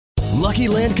Lucky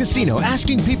Land Casino,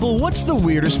 asking people, what's the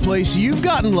weirdest place you've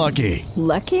gotten lucky?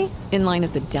 Lucky? In line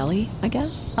at the deli, I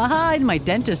guess? Aha, in my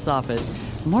dentist's office.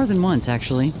 More than once,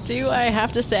 actually. Do I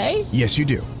have to say? Yes, you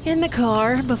do. In the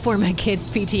car before my kids'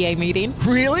 PTA meeting.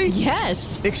 Really?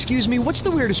 Yes. Excuse me, what's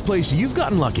the weirdest place you've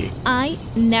gotten lucky? I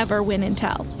never win and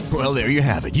tell. Well, there you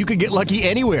have it. You can get lucky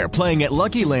anywhere, playing at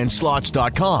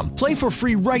LuckyLandSlots.com. Play for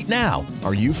free right now.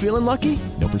 Are you feeling lucky?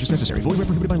 No purchase necessary. Void where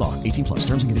prohibited by law. 18 plus.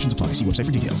 Terms and conditions apply. See website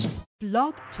for details.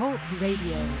 Blog Talk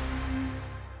Radio.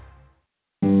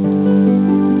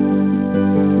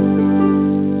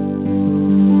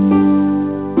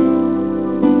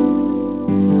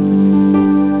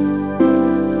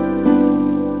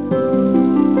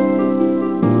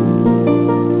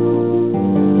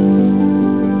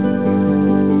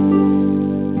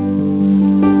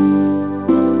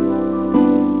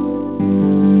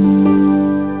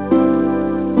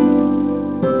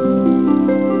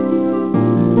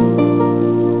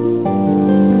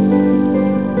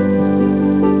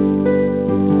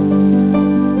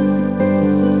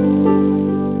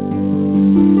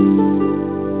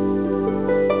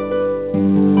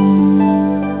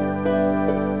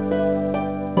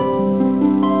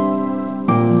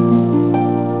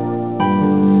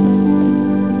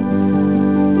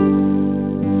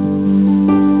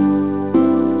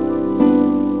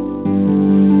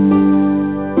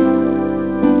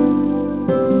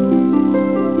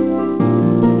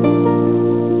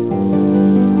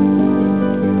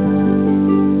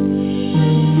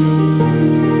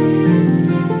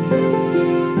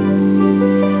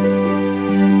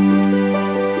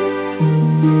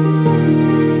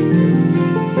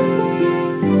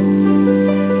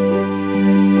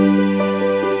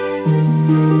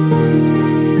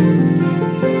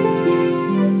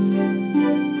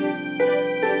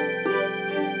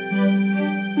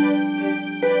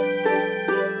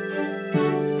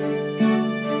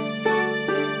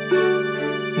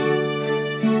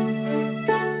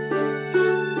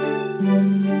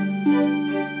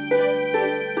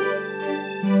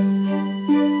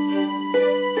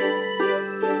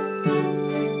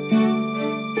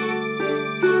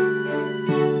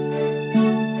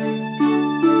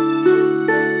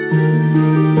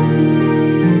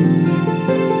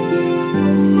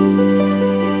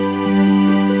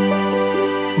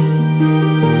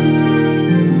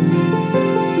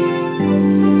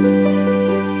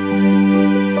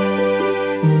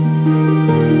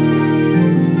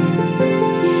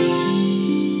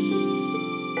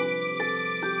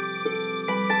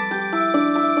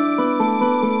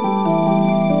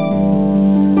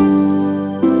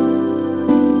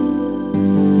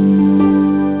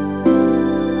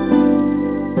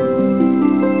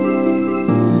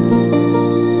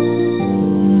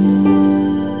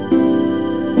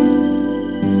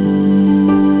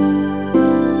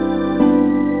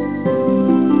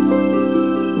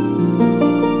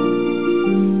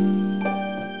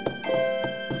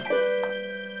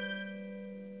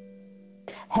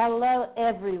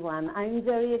 I'm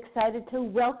very excited to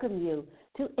welcome you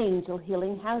to Angel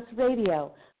Healing House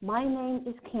Radio. My name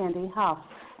is Candy Hoff,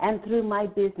 and through my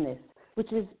business,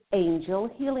 which is Angel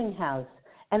Healing House,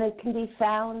 and it can be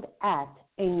found at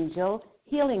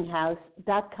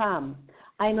angelhealinghouse.com.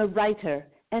 I'm a writer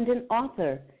and an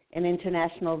author, an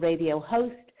international radio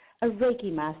host, a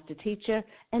Reiki master teacher,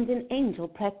 and an angel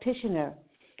practitioner.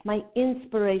 My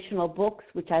inspirational books,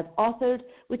 which I've authored,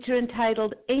 which are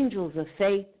entitled Angels of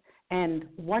Faith and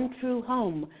One True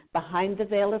Home, Behind the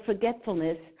Veil of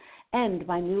Forgetfulness, and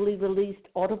my newly released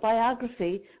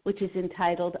autobiography, which is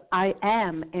entitled I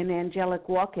Am an Angelic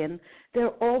Walk-In. They're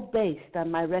all based on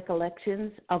my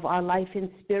recollections of our life in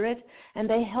spirit, and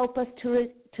they help us to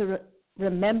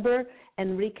remember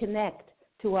and reconnect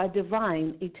to our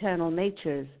divine eternal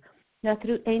natures. Now,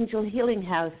 through Angel Healing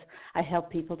House, I help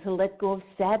people to let go of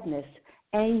sadness,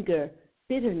 anger,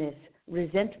 bitterness,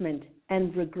 resentment,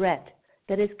 and regret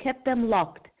that has kept them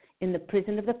locked in the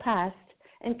prison of the past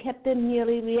and kept them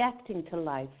merely reacting to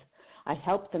life. I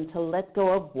help them to let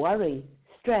go of worry,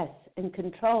 stress, and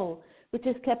control, which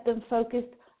has kept them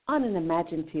focused on an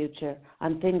imagined future,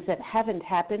 on things that haven't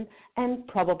happened and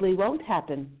probably won't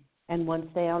happen. And once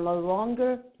they are no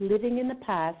longer living in the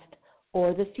past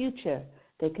or the future,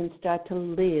 they can start to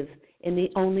live in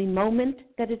the only moment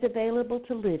that is available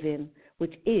to live in,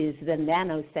 which is the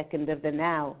nanosecond of the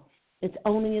now. It's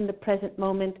only in the present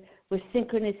moment where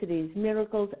synchronicities,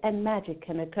 miracles, and magic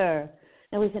can occur.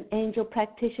 Now, as an angel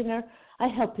practitioner, I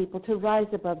help people to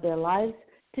rise above their lives,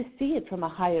 to see it from a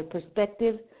higher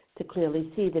perspective, to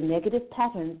clearly see the negative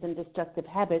patterns and destructive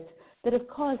habits that have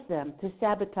caused them to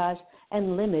sabotage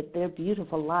and limit their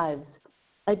beautiful lives.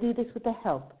 I do this with the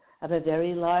help of a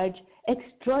very large,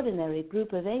 extraordinary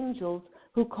group of angels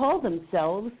who call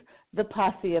themselves the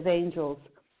Posse of Angels.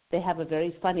 They have a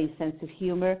very funny sense of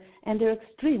humor, and they're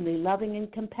extremely loving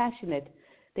and compassionate.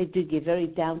 They do give very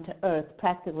down-to-earth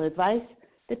practical advice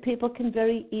that people can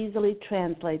very easily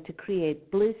translate to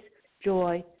create bliss,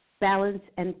 joy, balance,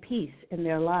 and peace in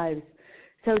their lives.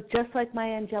 So just like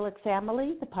my angelic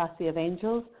family, the Posse of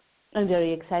Angels, I'm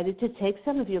very excited to take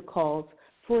some of your calls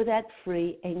for that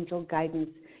free angel guidance.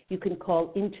 You can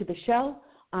call into the show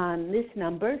on this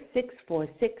number,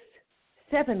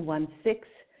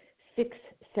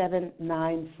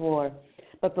 646-716-6794.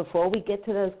 But before we get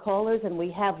to those callers, and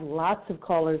we have lots of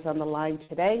callers on the line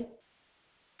today,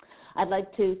 I'd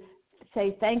like to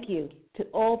say thank you to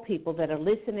all people that are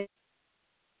listening.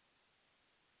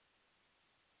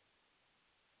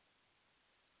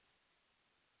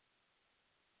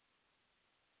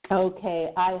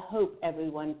 Okay, I hope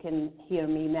everyone can hear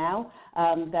me now.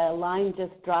 The line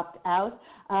just dropped out.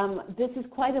 This is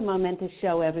quite a momentous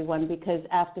show, everyone, because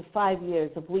after 5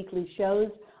 years of weekly shows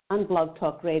on Blog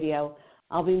Talk Radio,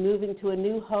 I'll be moving to a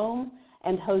new home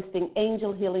and hosting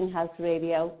Angel Healing House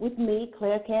Radio with me,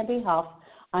 Claire Candy Huff,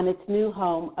 on its new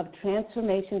home of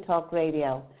Transformation Talk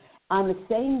Radio on the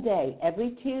same day,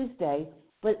 every Tuesday,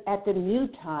 but at the new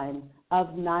time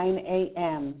of 9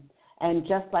 a.m., and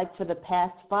just like for the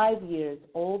past 5 years,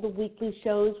 all the weekly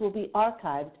shows will be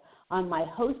archived on my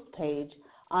host page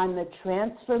on the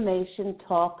Transformation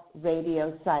Talk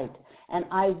Radio site. And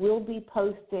I will be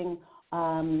posting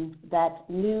that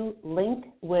new link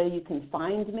where you can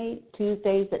find me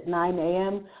Tuesdays at 9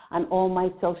 a.m. on all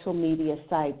my social media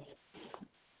sites.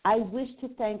 I wish to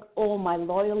thank all my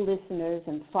loyal listeners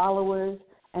and followers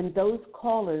and those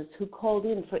callers who called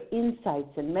in for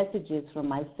insights and messages from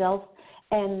myself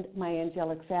and my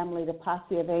angelic family, the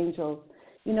Posse of Angels.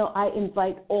 You know, I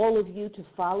invite all of you to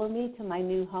follow me to my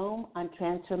new home on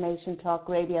Transformation Talk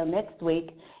Radio next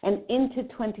week and into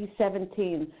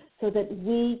 2017 so that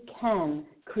we can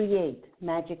create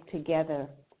magic together.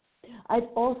 I'd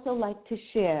also like to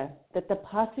share that the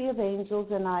Posse of Angels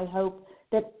and I hope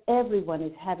that everyone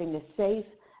is having a safe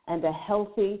and a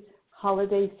healthy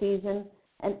holiday season.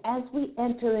 And as we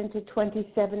enter into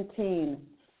 2017,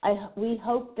 we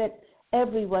hope that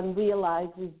everyone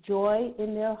realizes joy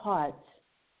in their hearts,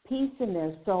 peace in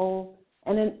their soul,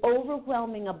 and an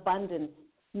overwhelming abundance,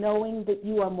 knowing that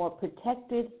you are more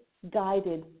protected,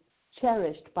 guided,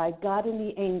 cherished by God and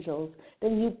the angels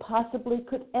than you possibly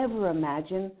could ever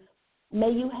imagine.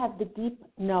 May you have the deep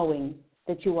knowing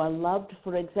that you are loved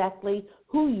for exactly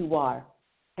who you are,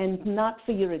 and not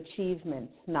for your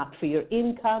achievements, not for your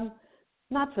income,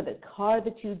 not for the car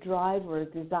that you drive or a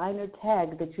designer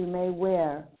tag that you may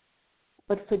wear,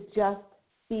 but for just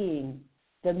being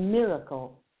the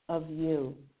miracle of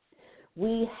you.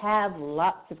 We have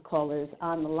lots of callers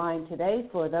on the line today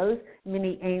for those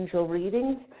mini angel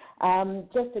readings.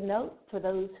 Just a note for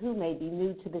those who may be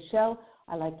new to the show,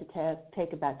 I like to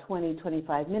take about 20,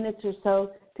 25 minutes or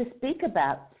so to speak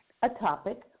about a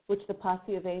topic which the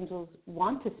Posse of Angels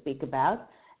want to speak about,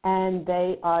 and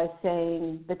they are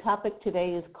saying the topic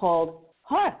today is called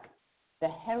Hark, the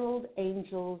Herald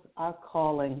Angels Are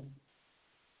Calling.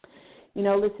 You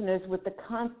know, listeners, with the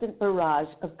constant barrage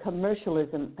of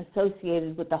commercialism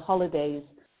associated with the holidays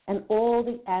and all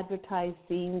the advertised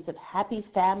scenes of happy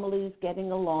families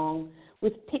getting along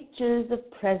with pictures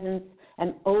of presents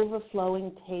and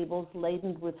overflowing tables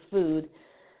laden with food,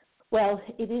 well,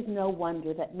 it is no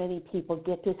wonder that many people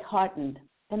get disheartened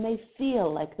and they feel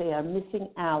like they are missing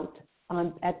out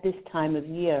at this time of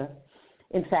year.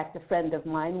 In fact, a friend of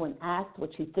mine, when asked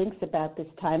what she thinks about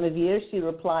this time of year, she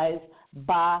replies,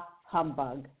 "Bah,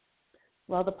 humbug."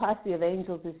 Well, the Posse of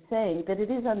Angels is saying that it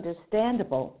is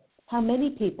understandable how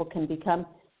many people can become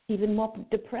even more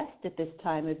depressed at this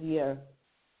time of year.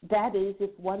 That is,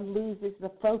 if one loses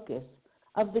the focus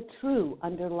of the true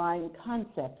underlying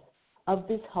concepts of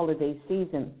this holiday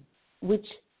season, which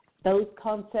those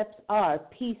concepts are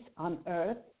peace on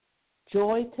earth,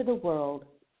 joy to the world,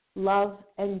 love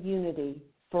and unity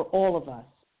for all of us.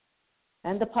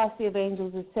 And the Posse of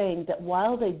Angels is saying that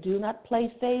while they do not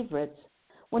play favorites,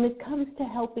 when it comes to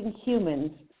helping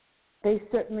humans, they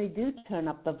certainly do turn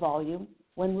up the volume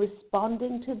when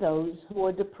responding to those who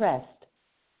are depressed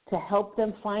to help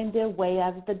them find their way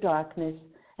out of the darkness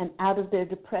and out of their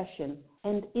depression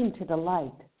and into the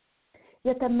light.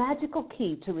 Yet the magical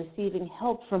key to receiving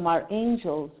help from our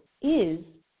angels is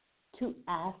to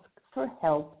ask for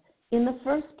help in the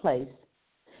first place.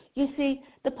 You see,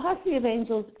 the Posse of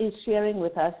Angels is sharing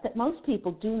with us that most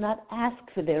people do not ask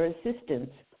for their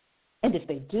assistance. And if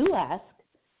they do ask,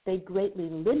 they greatly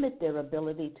limit their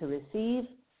ability to receive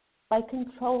by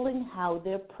controlling how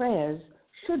their prayers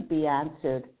should be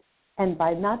answered and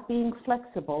by not being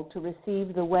flexible to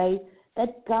receive the way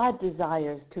that God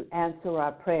desires to answer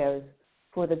our prayers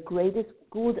for the greatest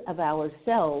good of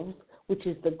ourselves, which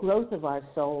is the growth of our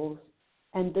souls,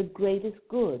 and the greatest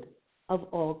good of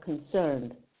all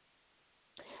concerned.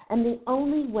 And the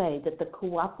only way that the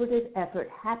cooperative effort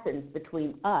happens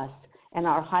between us and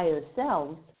our higher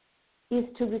selves is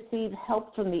to receive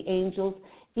help from the angels,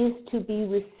 is to be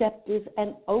receptive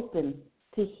and open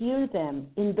to hear them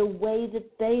in the way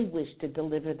that they wish to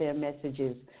deliver their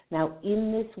messages. Now,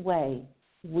 in this way,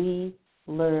 we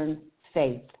learn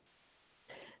faith.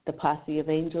 The posse of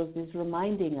angels is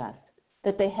reminding us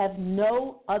that they have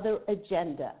no other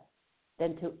agenda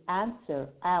than to answer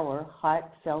our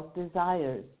heartfelt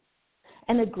desires.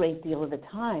 And a great deal of the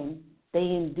time, they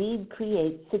indeed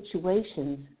create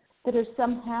situations that are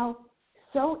somehow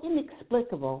so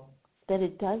inexplicable that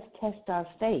it does test our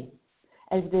faith,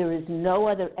 as there is no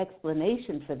other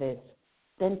explanation for this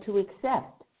than to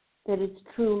accept that it's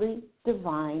truly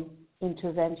divine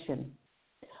intervention.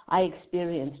 I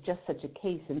experienced just such a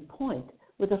case in point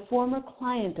with a former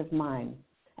client of mine,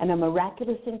 and a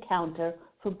miraculous encounter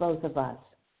for both of us.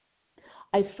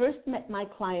 I first met my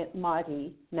client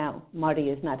Marty. Now, Marty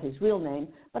is not his real name,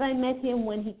 but I met him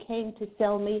when he came to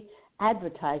sell me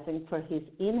advertising for his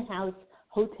in-house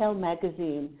hotel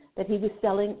magazine that he was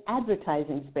selling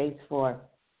advertising space for.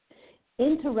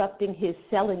 Interrupting his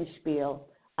selling spiel,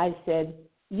 I said,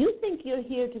 "You think you're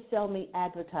here to sell me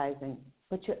advertising,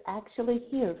 but you're actually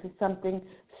here for something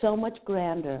so much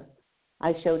grander."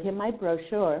 I showed him my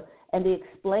brochure, and he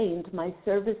explained my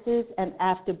services, and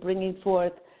after bringing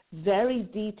forth very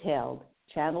detailed,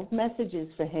 channeled messages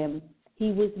for him,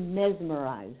 he was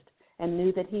mesmerized and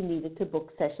knew that he needed to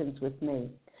book sessions with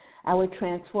me. Our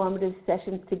transformative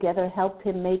sessions together helped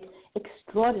him make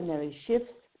extraordinary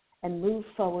shifts and move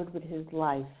forward with his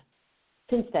life.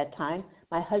 Since that time,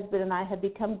 my husband and I have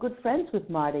become good friends with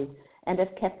Marty and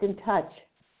have kept in touch,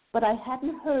 but I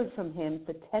hadn't heard from him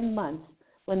for 10 months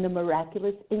when the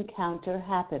miraculous encounter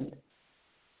happened.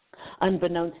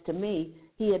 Unbeknownst to me,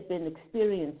 he had been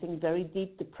experiencing very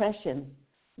deep depression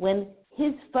when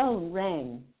his phone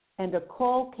rang and a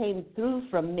call came through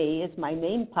from me as my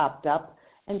name popped up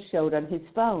and showed on his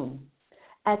phone.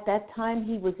 At that time,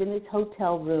 he was in his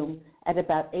hotel room at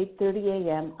about 8:30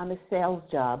 a.m. on a sales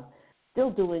job,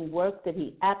 still doing work that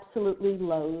he absolutely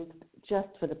loathed just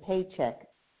for the paycheck.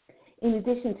 In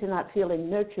addition to not feeling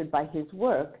nurtured by his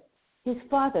work, his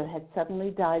father had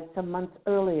suddenly died some months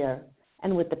earlier,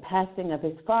 and with the passing of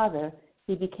his father,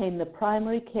 he became the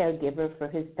primary caregiver for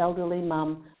his elderly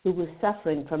mom who was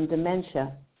suffering from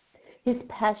dementia. His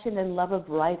passion and love of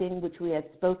writing, which we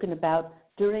had spoken about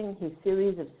during his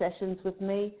series of sessions with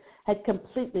me, had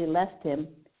completely left him,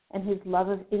 and his love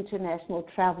of international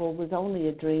travel was only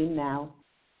a dream now.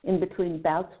 In between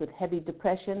bouts with heavy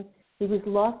depression, he was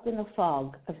lost in a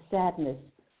fog of sadness,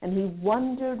 and he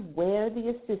wondered where the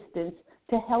assistance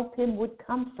to help him would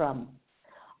come from.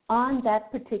 On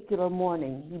that particular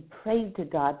morning, he prayed to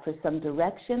God for some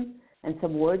direction and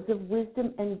some words of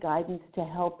wisdom and guidance to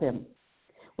help him.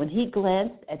 When he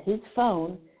glanced at his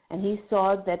phone and he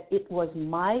saw that it was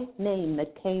my name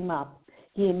that came up,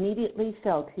 he immediately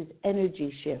felt his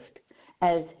energy shift,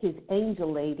 as his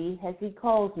angel lady, as he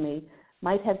calls me,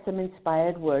 might have some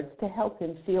inspired words to help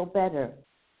him feel better.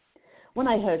 When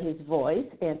I heard his voice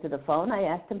answer the phone, I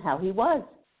asked him how he was,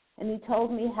 and he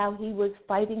told me how he was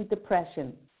fighting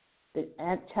depression. The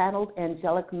channeled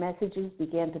angelic messages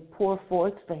began to pour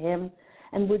forth for him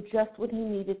and were just what he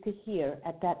needed to hear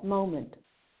at that moment.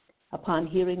 Upon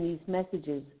hearing these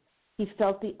messages, he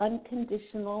felt the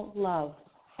unconditional love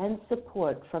and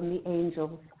support from the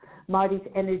angels. Marty's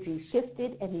energy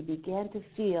shifted, and he began to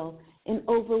feel an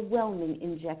overwhelming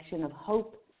injection of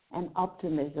hope and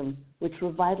optimism, which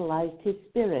revitalized his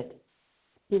spirit.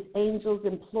 His angels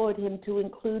implored him to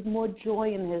include more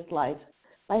joy in his life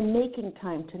by making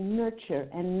time to nurture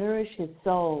and nourish his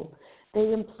soul.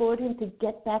 They implored him to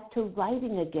get back to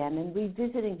writing again and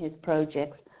revisiting his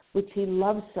projects, which he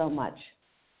loved so much,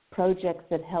 projects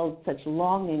that held such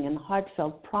longing and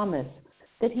heartfelt promise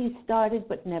that he started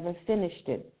but never finished.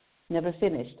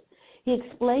 He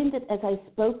explained that as I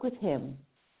spoke with him,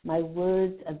 my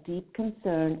words of deep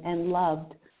concern and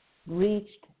love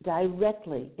reached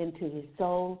directly into his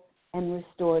soul and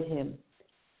restored him.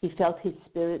 He felt his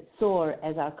spirit soar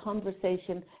as our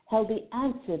conversation held the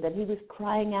answer that he was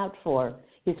crying out for.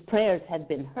 His prayers had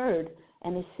been heard,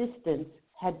 and assistance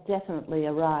had definitely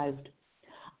arrived.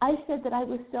 I said that I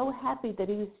was so happy that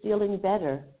he was feeling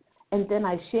better, and then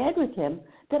I shared with him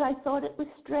that I thought it was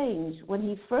strange when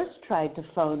he first tried to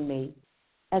phone me.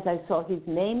 as I saw his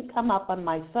name come up on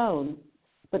my phone,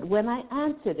 but when I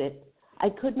answered it, I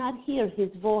could not hear his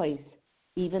voice,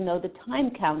 even though the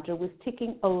time counter was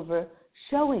ticking over,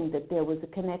 showing that there was a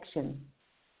connection.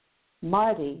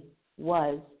 Marty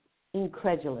was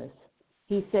incredulous.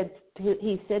 He said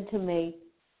to me,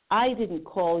 I didn't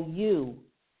call you.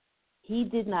 He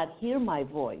did not hear my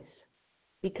voice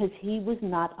because he was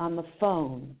not on the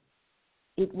phone.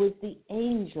 It was the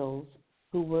angels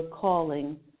who were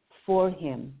calling for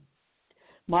him.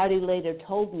 Marty later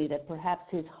told me that perhaps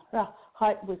his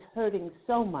heart was hurting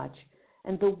so much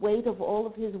and the weight of all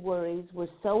of his worries was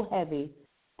so heavy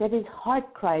that his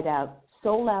heart cried out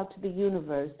so loud to the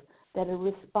universe that a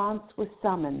response was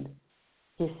summoned.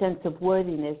 His sense of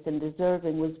worthiness and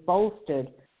deserving was bolstered,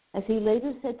 as he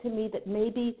later said to me that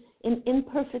maybe an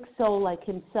imperfect soul like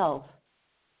himself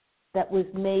that was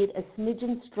made a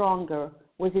smidgen stronger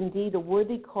was indeed a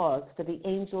worthy cause for the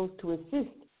angels to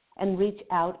assist and reach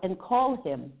out and call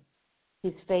him.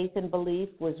 His faith and belief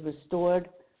was restored,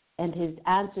 and his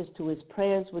answers to his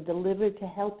prayers were delivered to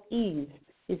help ease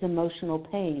his emotional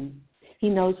pain. He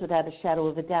knows without a shadow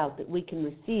of a doubt that we can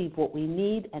receive what we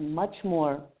need and much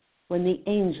more when the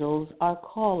angels are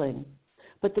calling.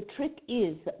 But the trick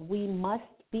is that we must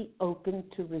be open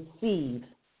to receive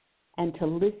and to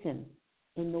listen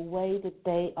in the way that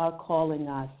they are calling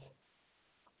us.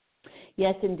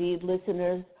 Yes, indeed,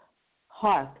 listeners,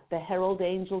 hark, the herald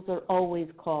angels are always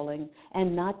calling,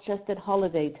 and not just at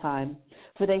holiday time,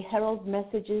 for they herald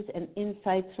messages and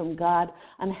insights from God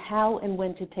on how and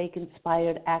when to take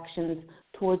inspired actions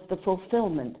towards the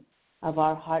fulfillment of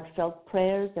our heartfelt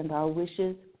prayers and our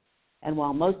wishes. And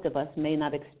while most of us may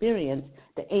not experience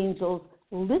the angels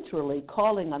literally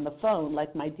calling on the phone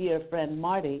like my dear friend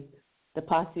Marty, the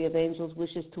posse of angels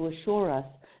wishes to assure us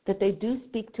that they do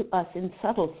speak to us in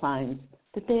subtle signs,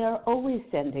 that they are always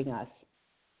sending us.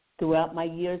 Throughout my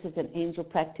years as an angel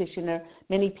practitioner,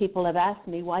 many people have asked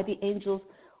me why the angels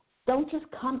don't just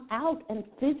come out and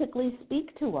physically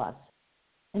speak to us.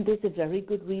 And there's a very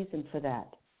good reason for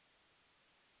that.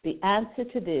 The answer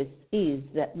to this is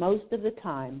that most of the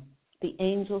time, the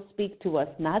angels speak to us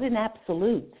not in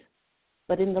absolutes,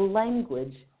 but in the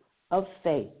language of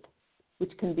faith,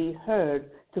 which can be heard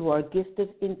through our gift of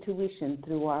intuition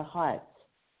through our hearts.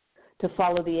 To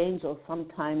follow the angels,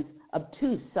 sometimes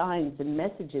obtuse signs and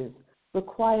messages,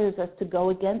 requires us to go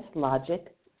against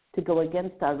logic, to go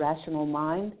against our rational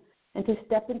mind, and to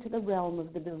step into the realm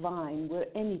of the divine where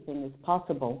anything is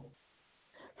possible.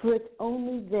 For it's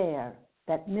only there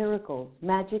that miracles,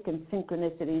 magic, and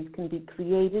synchronicities can be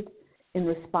created in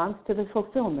response to the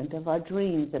fulfillment of our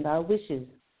dreams and our wishes.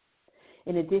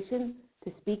 In addition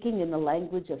to speaking in the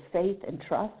language of faith and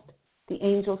trust, the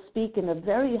angels speak in a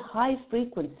very high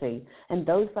frequency, and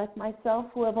those like myself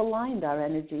who have aligned our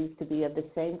energies to be of the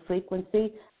same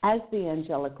frequency as the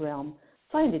angelic realm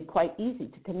find it quite easy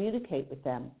to communicate with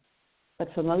them.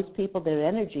 But for most people, their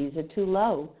energies are too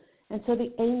low, and so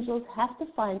the angels have to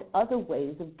find other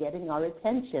ways of getting our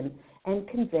attention and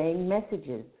conveying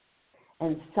messages.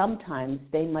 And sometimes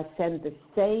they must send the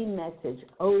same message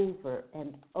over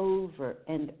and over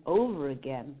and over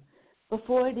again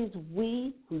before it is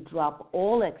we who drop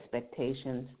all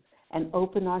expectations and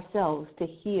open ourselves to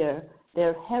hear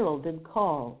their heralded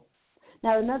call.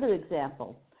 Now, another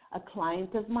example, a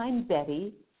client of mine,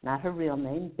 Betty, not her real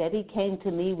name, Betty came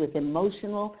to me with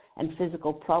emotional and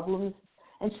physical problems,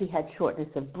 and she had shortness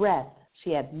of breath.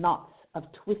 She had knots of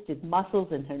twisted muscles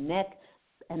in her neck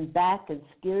and back and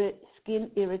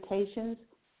skin irritations.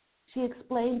 She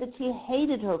explained that she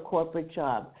hated her corporate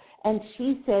job, and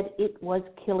she said it was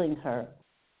killing her.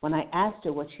 When I asked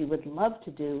her what she would love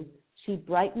to do, she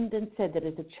brightened and said that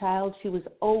as a child she was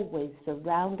always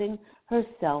surrounding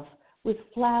herself with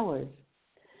flowers.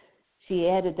 She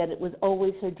added that it was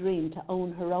always her dream to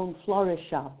own her own florist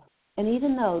shop. And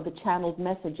even though the channeled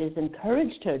messages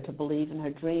encouraged her to believe in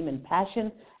her dream and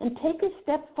passion and take a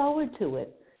step forward to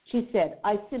it, she said,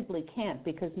 I simply can't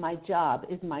because my job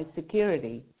is my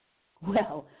security.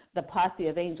 Well, the posse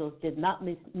of angels did not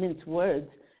mince words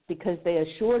because they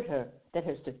assured her that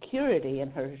her security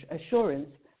and her assurance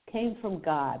came from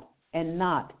God and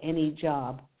not any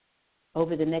job.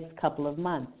 Over the next couple of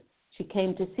months, she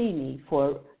came to see me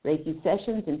for Reiki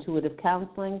sessions, intuitive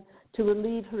counseling, to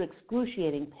relieve her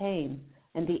excruciating pain,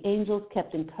 and the angels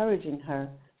kept encouraging her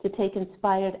to take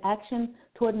inspired action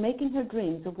toward making her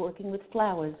dreams of working with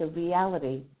flowers a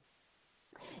reality.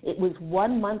 It was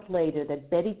 1 month later that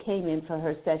Betty came in for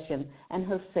her session, and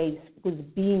her face was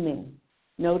beaming.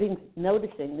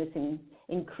 Noticing this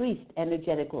increased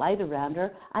energetic light around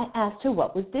her, I asked her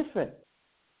what was different.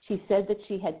 She said that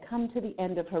she had come to the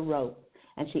end of her rope,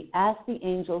 and she asked the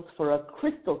angels for a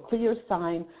crystal clear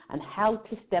sign on how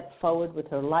to step forward with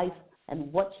her life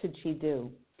and what should she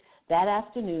do. That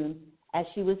afternoon, as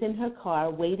she was in her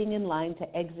car waiting in line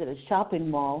to exit a shopping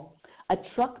mall, a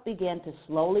truck began to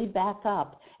slowly back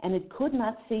up, and it could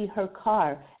not see her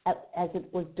car as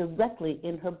it was directly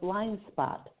in her blind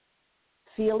spot.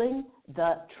 Feeling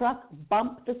the truck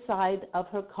bump the side of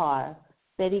her car,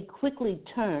 Betty quickly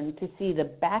turned to see the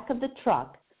back of the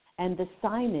truck and the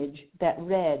signage that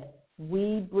read,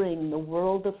 "We bring the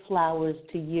world of flowers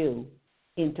to you,"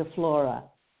 into Flora.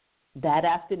 That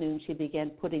afternoon, she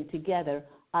began putting together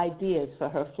ideas for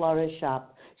her florist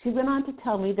shop. She went on to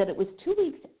tell me that it was 2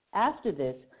 weeks after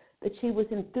this that she was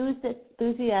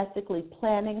enthusiastically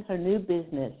planning her new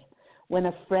business when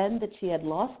a friend that she had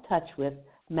lost touch with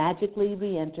magically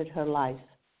re-entered her life.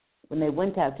 When they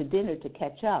went out to dinner to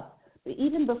catch up, but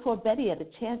even before Betty had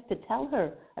a chance to tell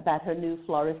her about her new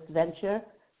florist venture,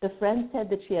 the friend said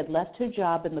that she had left her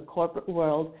job in the corporate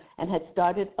world and had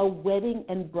started a wedding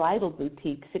and bridal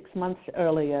boutique 6 months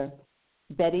earlier.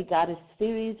 Betty got a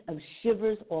series of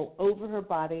shivers all over her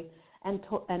body and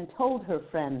told her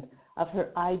friend of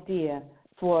her idea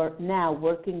for now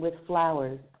working with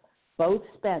flowers. Both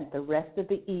spent the rest of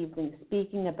the evening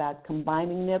speaking about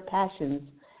combining their passions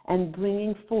and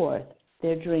bringing forth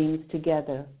their dreams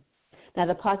together. Now,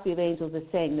 the Posse of Angels is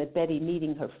saying that Betty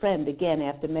meeting her friend again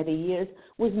after many years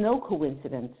was no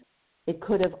coincidence. It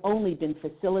could have only been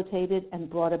facilitated and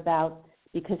brought about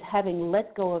because having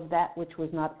let go of that which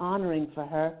was not honoring for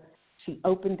her, she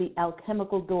opened the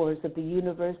alchemical doors of the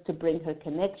universe to bring her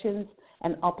connections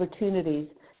and opportunities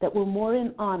that were more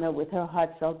in honor with her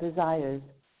heartfelt desires.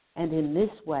 And in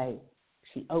this way,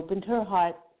 she opened her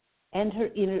heart and her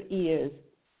inner ears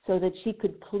so that she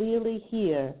could clearly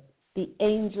hear the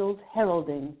angels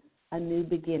heralding a new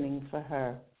beginning for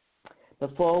her.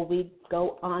 Before we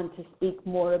go on to speak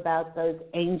more about those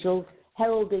angels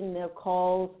heralding their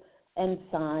calls and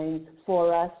signs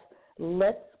for us,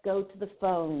 let's go to the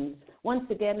phones. Once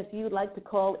again, if you'd like to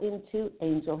call into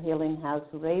Angel Healing House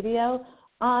Radio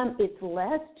on its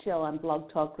last show on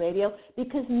Blog Talk Radio,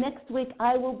 because next week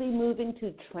I will be moving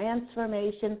to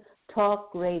Transformation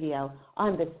Talk Radio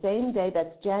on the same day.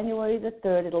 That's January the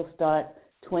 3rd. It'll start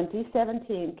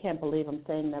 2017. Can't believe I'm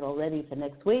saying that already for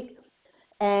next week.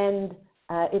 And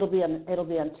it'll be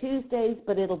on Tuesdays,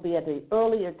 but it'll be at the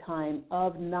earlier time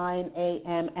of 9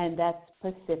 a.m., and that's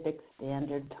Pacific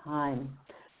Standard Time.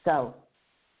 So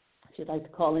if you'd like to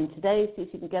call in today, see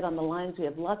if you can get on the lines. We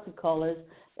have lots of callers.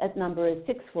 That number is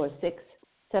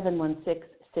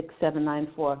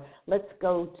 646-716-6794. Let's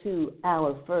go to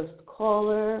our first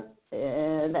caller,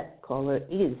 and that caller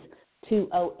is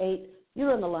 208.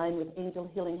 You're on the line with Angel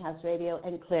Healing House Radio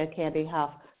and Claire Candy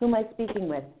Hoff. Who am I speaking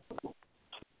with?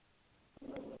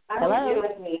 Hello?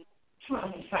 With me.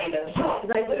 Kind of.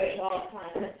 I do it all the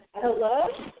time. Hello?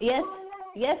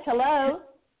 Yes, hello.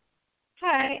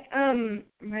 Hi,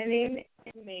 my name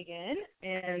is Megan,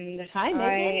 and hi,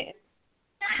 Megan.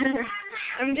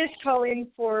 I'm just calling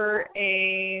for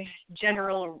a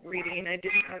general reading. I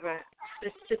didn't have a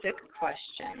specific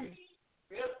question.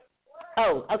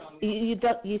 Oh, you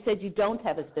don't. You said you don't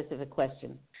have a specific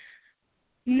question.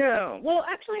 No. Well,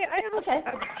 actually, I have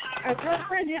a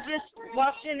girlfriend who just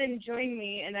walked in and joined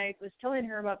me, and I was telling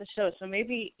her about the show. So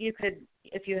maybe you could,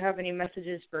 if you have any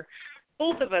messages for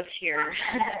both of us here,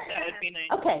 that would be nice.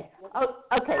 Okay.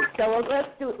 Okay. So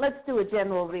let's do a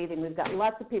general reading. We've got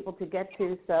lots of people to get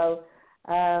to, so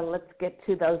let's get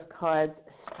to those cards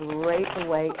straight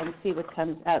away and see what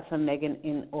comes out from Megan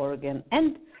in Oregon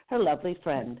and her lovely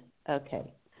friend. Okay.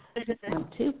 1,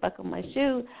 2, buckle my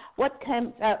shoe. What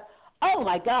comes out? Oh,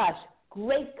 my gosh.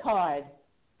 Great card.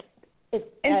 And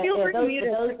feel free to mute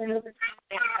it.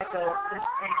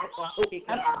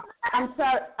 I'm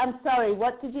sorry.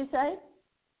 What did you say?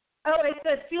 Oh, I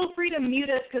said feel free to mute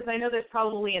us because I know there's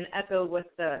probably an echo with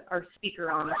our speaker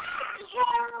on.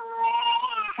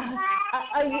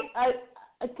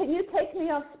 Can you take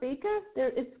me off speaker?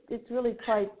 It's really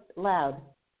quite loud.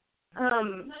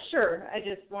 Sure. I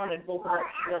just wanted both of us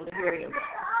to be able to hear you.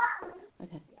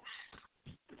 Okay.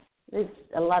 There's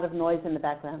a lot of noise in the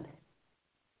background.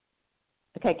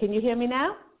 Okay, can you hear me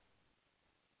now?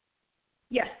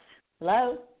 Yes.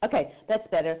 Hello? Okay, that's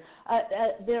better.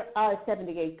 There are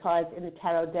 78 cards in the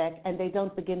tarot deck, and they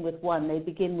don't begin with 1. They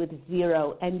begin with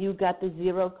 0, and you got the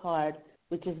 0 card,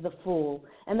 which is the Fool.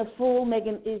 And the Fool,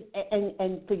 Megan, is,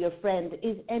 and for your friend,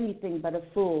 is anything but a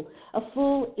fool. A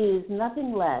fool is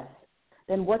nothing less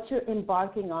than what you're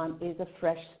embarking on is a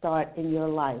fresh start in your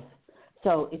life.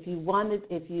 So if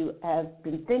you have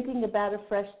been thinking about a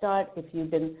fresh start, if you've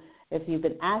been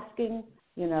asking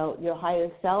your higher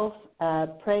self,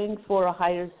 praying for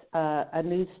a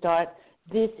new start.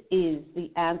 This is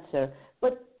the answer.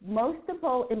 But most of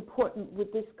all important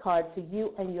with this card for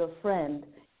you and your friend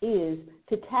is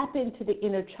to tap into the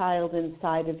inner child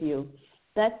inside of you.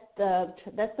 That's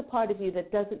the part of you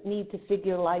that doesn't need to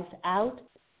figure life out,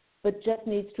 but just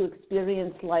needs to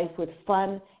experience life with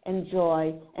fun and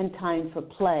joy and time for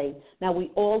play. Now,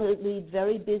 we all lead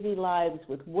very busy lives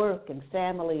with work and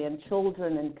family and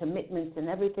children and commitments and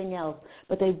everything else,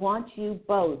 but they want you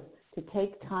both to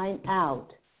take time out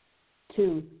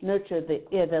to nurture the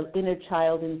inner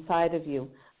child inside of you.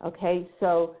 Okay,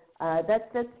 so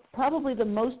that's probably the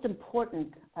most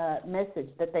important message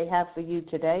that they have for you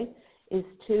today is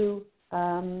to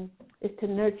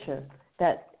nurture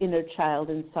that inner child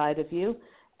inside of you,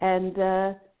 and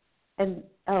then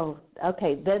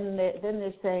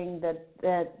they're saying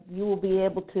that you will be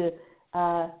able to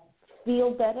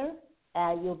feel better,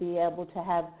 you'll be able to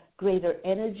have greater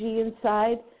energy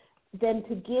inside, then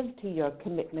to give to your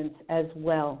commitments as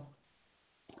well.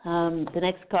 The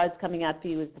next card's coming out for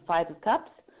you is the Five of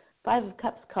Cups. Five of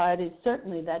Cups card is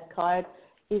certainly that card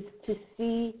is to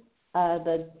see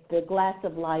the glass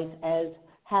of life as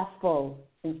half full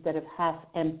instead of half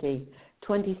empty.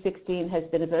 2016 has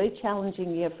been a very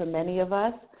challenging year for many of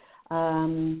us.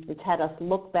 It's had us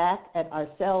look back at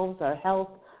ourselves, our health,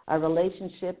 our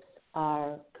relationships,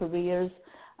 our careers,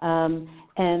 and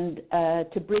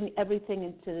to bring everything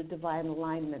into the divine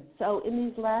alignment. So in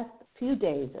these last few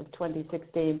days of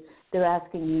 2016, they're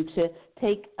asking you to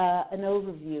take an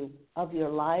overview of your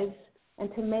lives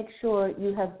and to make sure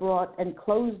you have brought and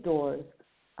closed doors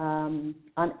on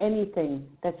anything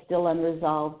that's still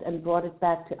unresolved and brought it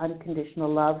back to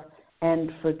unconditional love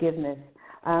and forgiveness.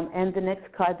 And the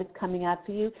next card that's coming out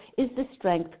for you is the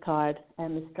Strength card,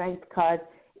 and the Strength card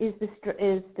is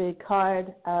the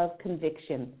card of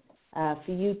conviction, for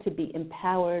you to be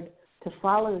empowered to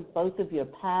follow both of your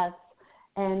paths,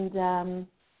 and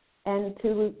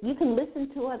you can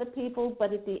listen to other people,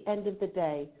 but at the end of the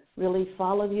day, really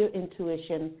follow your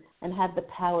intuition and have the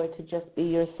power to just be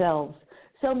yourselves.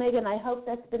 So, Megan, I hope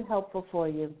that's been helpful for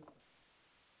you.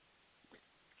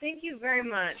 Thank you very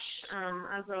much.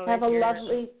 As always, have a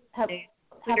lovely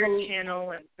clear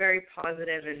channel and very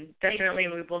positive, and definitely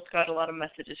we both got a lot of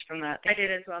messages from that. I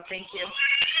did as well. Thank you.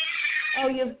 Oh,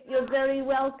 you're very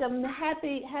welcome.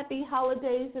 Happy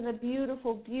holidays and a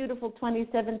beautiful, beautiful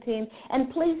 2017. And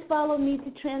please follow me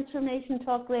to Transformation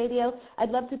Talk Radio.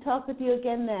 I'd love to talk with you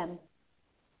again then.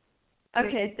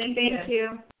 Okay, thank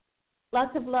you.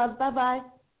 Lots of love. Bye-bye.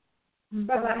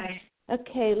 Bye-bye.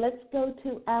 Okay, let's go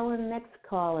to our next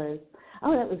callers.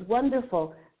 Oh, that was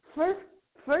wonderful. First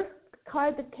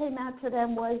card that came out for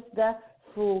them was the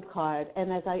Fool card.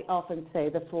 And as I often say,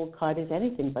 the Fool card is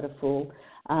anything but a fool.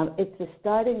 It's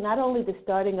not only the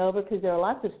starting over, because there are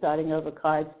lots of starting over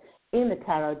cards in the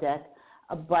tarot deck,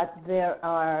 but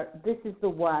this is the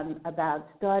one about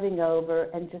starting over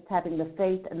and just having the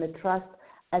faith and the trust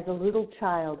as a little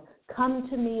child. Come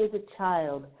to me as a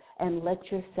child and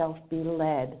let yourself be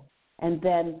led. And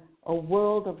then a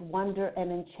world of wonder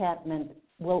and enchantment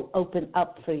will open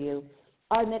up for you.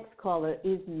 Our next caller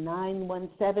is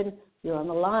 917. You're on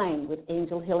the line with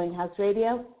Angel Healing House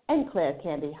Radio and Claire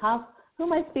Candy Hough. Who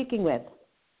am I speaking with?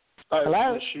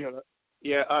 Hello?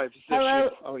 Yeah, hi, this is Hello.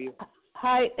 Ashil. How are you?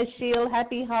 Hi, Ashil.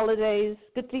 Happy holidays.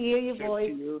 Good to hear your voice.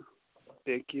 Thank you.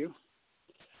 Thank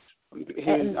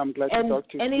you. I'm glad to talk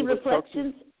to you. Any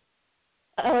reflections?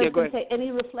 Go ahead.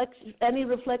 Any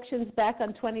reflections back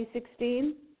on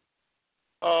 2016?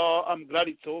 I'm glad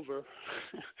it's over.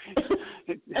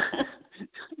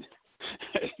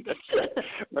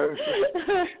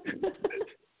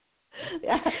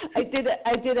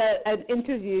 I did an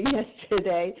interview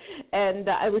yesterday, and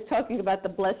I was talking about the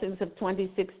blessings of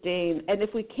 2016. And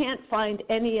if we can't find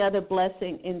any other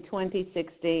blessing in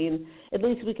 2016, at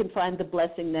least we can find the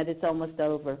blessing that it's almost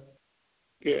over.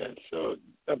 Yeah, so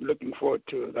I'm looking forward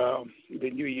to the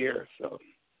new year. So.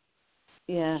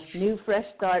 Yeah, new fresh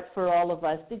start for all of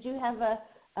us. Did you have a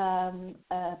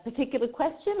particular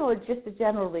question or just a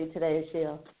general read today,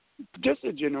 Ashil? Just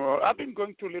a general. I've been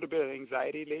going through a little bit of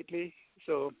anxiety lately,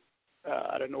 so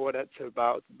I don't know what that's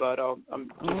about, but I'm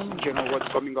just general what's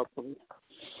coming up for me.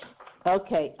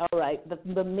 Okay, all right.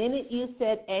 The minute you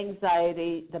said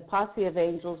anxiety, the posse of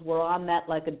angels were on that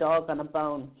like a dog on a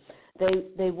bone.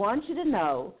 They want you to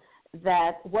know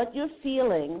that what you're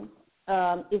feeling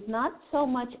is not so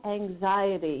much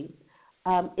anxiety.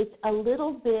 It's a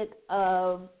little bit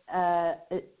of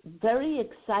very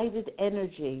excited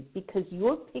energy because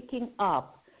you're picking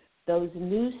up those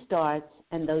new starts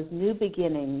and those new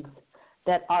beginnings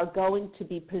that are going to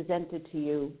be presented to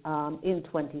you in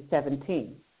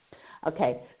 2017.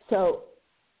 Okay, so,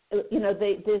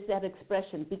 there's that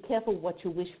expression, be careful what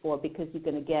you wish for because you're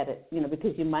going to get it,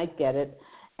 because you might get it.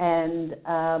 And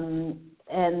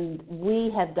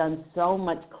we have done so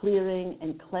much clearing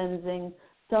and cleansing.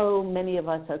 So many of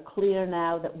us are clear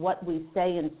now that what we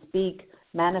say and speak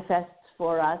manifests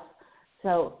for us.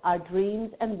 So our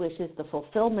dreams and wishes, the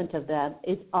fulfillment of them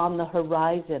is on the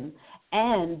horizon.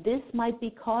 And this might be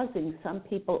causing some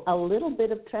people a little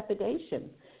bit of trepidation.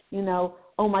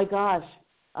 Oh my gosh,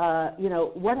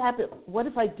 what happened? What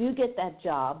if I do get that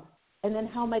job, and then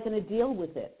how am I going to deal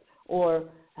with it? Or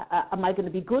am I going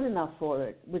to be good enough for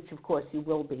it? Which, of course, you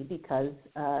will be because,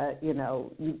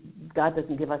 God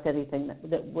doesn't give us anything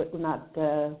that we're not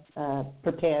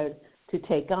prepared to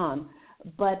take on.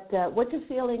 But what you're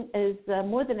feeling is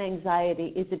more than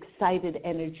anxiety, is excited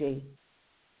energy,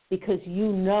 because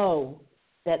you know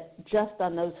that just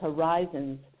on those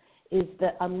horizons is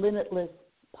the unlimitless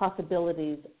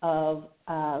possibilities of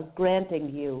granting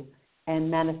you and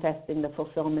manifesting the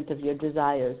fulfillment of your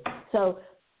desires. So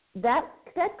that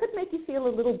could make you feel a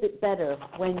little bit better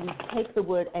when you take the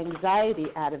word anxiety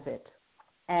out of it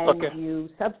and you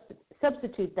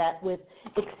substitute that with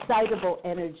excitable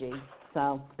energy.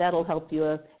 So that'll help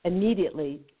you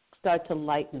immediately start to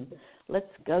lighten.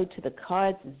 Let's go to the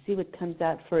cards and see what comes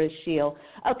out for Ashiel.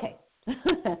 Okay,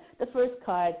 the first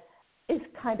card is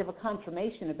kind of a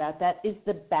confirmation about that, is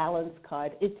the balance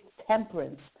card. It's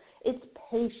temperance. It's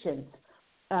patience.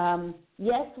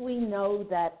 Yes, we know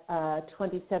that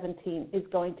 2017 is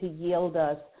going to yield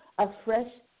us a fresh,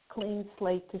 clean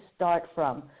slate to start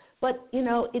from. But,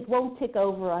 it won't tick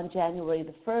over on January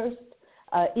the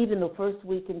 1st, even the first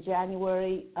week in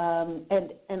January,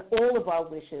 and all of our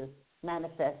wishes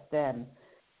manifest then.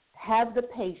 Have the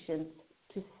patience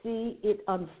to see it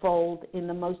unfold in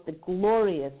the most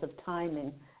glorious of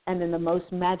timing and in the most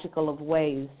magical of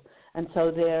ways. And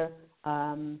so they're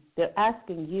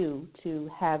asking you to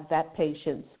have that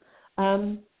patience.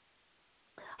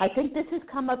 I think this has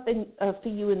come up for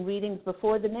you in readings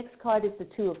before. The next card is the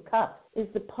Two of Cups, is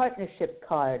the partnership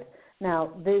card.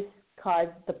 Now, this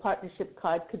card, the partnership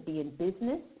card, could be in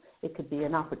business. It could be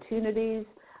in opportunities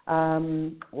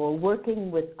or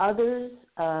working with others,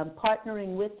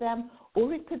 partnering with them,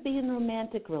 or it could be in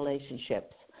romantic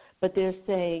relationships. But they're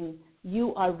saying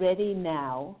you are ready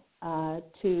now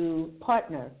to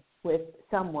partner with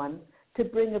someone to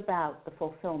bring about the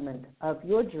fulfillment of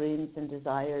your dreams and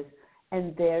desires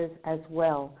and theirs as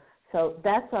well. So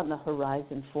that's on the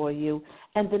horizon for you.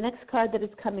 And the next card that is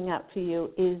coming out for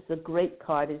you is the great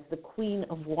card, is the Queen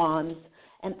of Wands.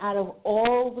 And out of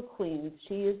all the queens,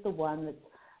 she is the one that's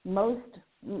most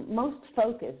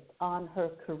focused on her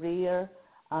career,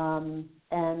 and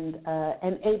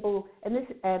able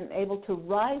to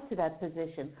rise to that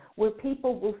position where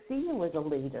people will see you as a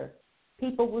leader.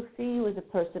 People will see you as a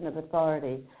person of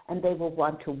authority, and they will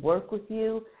want to work with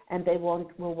you, and they will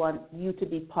want you to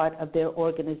be part of their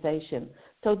organization.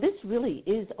 So this really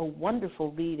is a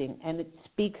wonderful reading, and it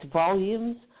speaks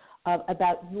volumes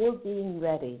about your being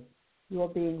ready. You're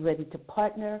being ready to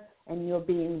partner, and you're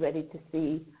being ready to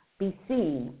be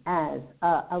seen as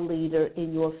a leader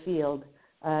in your field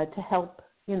to help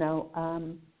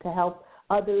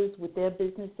others with their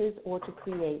businesses or to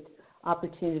create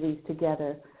opportunities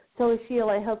together. So, Ashiel,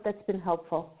 I hope that's been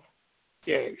helpful.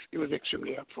 Yeah, it was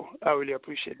extremely helpful. I really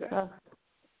appreciate that.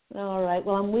 All right.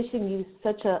 Well, I'm wishing you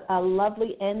such a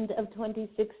lovely end of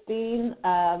 2016.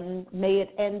 May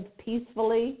it end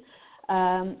peacefully,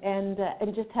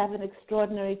 and just have an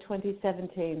extraordinary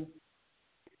 2017.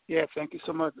 Yeah, thank you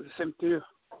so much. The same to you.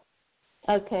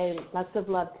 Okay. Lots of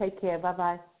love. Take care.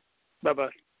 Bye-bye. Bye-bye.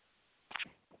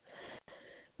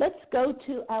 Let's go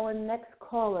to our next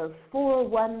caller,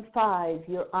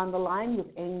 415. You're on the line with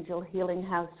Angel Healing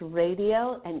House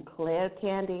Radio and Claire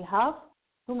Candy Huff.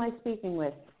 Who am I speaking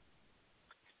with?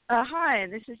 Hi,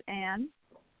 this is Anne.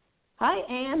 Hi,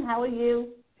 Anne. How are you?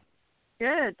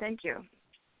 Good, thank you.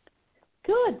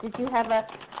 Good. Did you have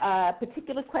a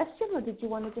particular question, or did you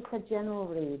want to just a general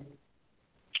read?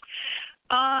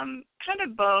 Kind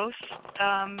of both.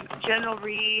 General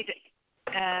read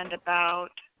and about,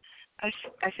 I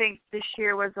think this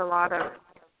year was a lot of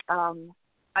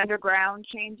underground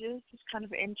changes, just kind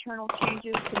of internal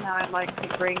changes. So now I'd like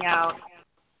to bring out.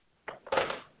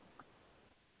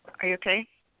 Are you okay?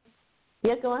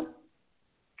 Yeah, go on.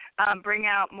 Bring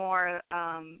out more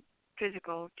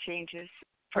physical changes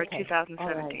for 2017.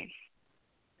 All right.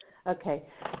 Okay.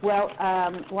 Well,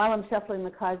 while I'm shuffling the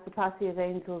cards, the Posse of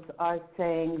Angels are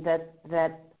saying that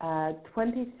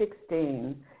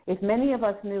 2016, if many of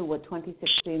us knew what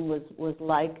 2016 was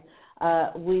like,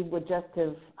 we would just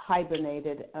have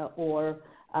hibernated or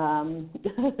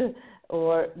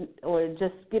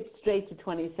just skipped straight to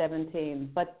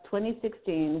 2017. But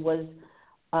 2016 was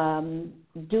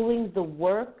doing the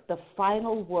work, the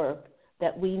final work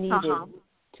that we needed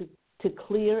to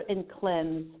clear and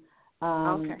cleanse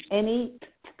any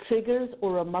triggers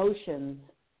or emotions,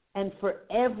 and for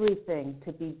everything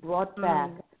to be brought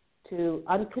back to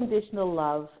unconditional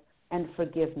love and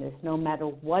forgiveness, no matter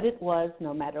what it was,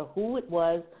 no matter who it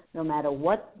was, no matter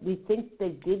what we think they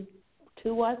did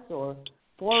to us or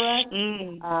for us.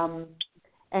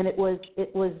 And it was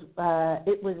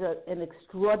an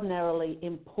extraordinarily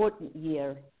important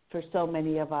year for so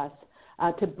many of us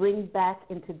to bring back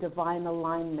into divine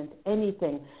alignment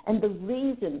anything. And the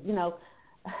reason,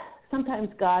 sometimes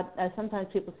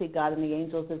people see God and the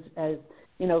angels as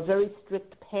very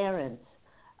strict parents,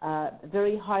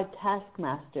 very hard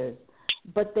taskmasters.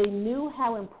 But they knew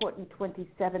how important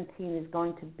 2017 is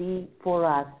going to be for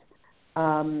us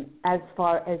as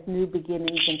far as new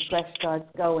beginnings and fresh starts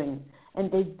going.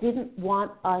 And they didn't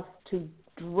want us to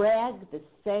drag the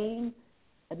same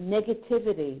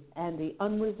negativity and the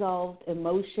unresolved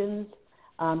emotions,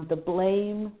 the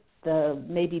blame, the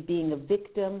maybe being a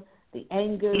victim, the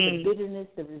anger, the bitterness,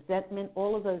 the resentment,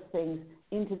 all of those things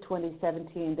into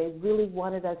 2017. They really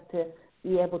wanted us to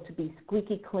be able to be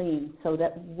squeaky clean so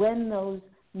that when those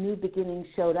new beginnings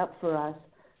showed up for us,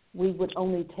 we would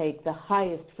only take the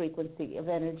highest frequency of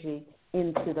energy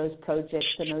into those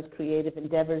projects and those creative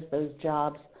endeavors, those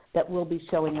jobs that will be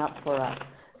showing up for us.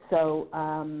 So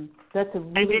that's a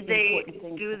really important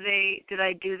thing. Did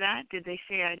I do that? Did they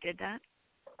say I did that?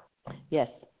 Yes.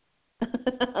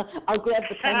 I'll grab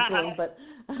the pencil, but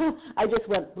I just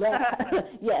went,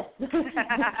 yes.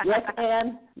 Yes,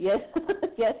 Anne. Yes,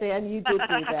 yes, Anne, you did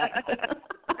do that.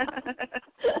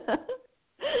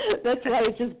 That's why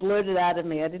it just blurted out of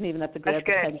me. I didn't even have to grab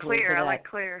the pencil. Clear. I like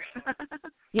clear.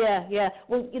 Yeah.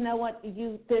 Well, you know what?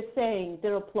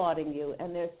 They're applauding you,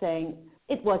 and they're saying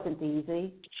it wasn't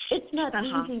easy. It's not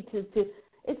easy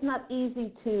it's not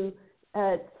easy to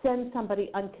send somebody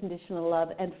unconditional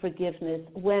love and forgiveness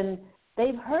when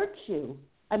they've hurt you.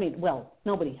 I mean, well,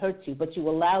 nobody hurts you, but you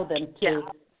allow them to.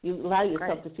 You allow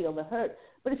yourself to feel the hurt.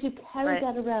 But if you carry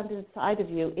that around inside of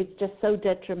you, it's just so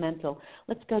detrimental.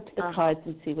 Let's go to the cards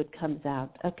and see what comes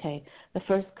out. Okay, the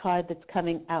first card that's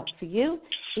coming out for you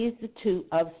is the Two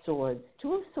of Swords.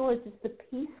 Two of Swords is the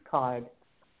peace card.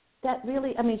 That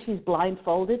really, she's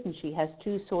blindfolded and she has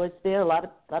two swords there. A lot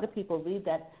of people read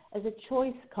that as a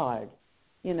choice card,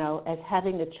 as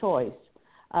having a choice.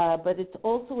 But it's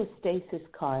also a stasis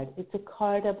card. It's a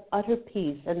card of utter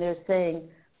peace, and they're saying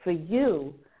for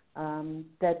you,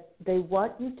 that they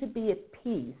want you to be at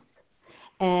peace,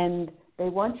 and they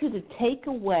want you to take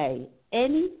away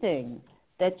anything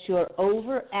that your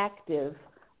overactive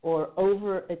or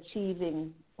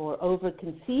overachieving or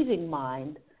overconceiving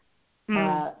mind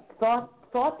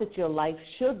thought that your life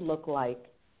should look like,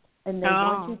 and they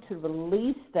want you to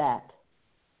release that.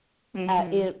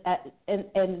 And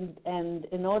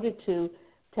in order to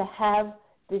have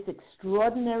this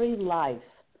extraordinary life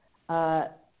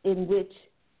in which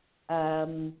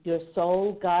your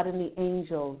soul, God, and the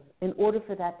angels, in order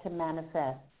for that to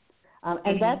manifest,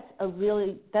 and that's a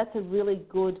really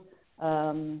good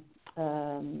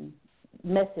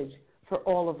message for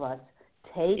all of us.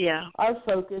 Take our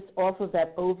focus off of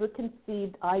that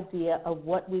overconceived idea of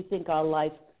what we think our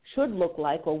life should look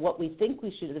like or what we think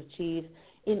we should achieve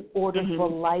in order for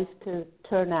life to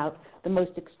turn out the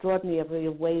most extraordinary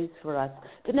of ways for us.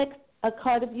 The next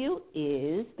card of you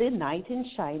is the Knight in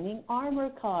Shining Armor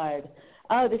card.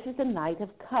 Oh, this is the Knight of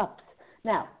Cups.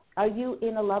 Now, are you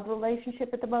in a love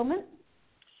relationship at the moment?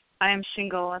 I am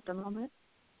single at the moment.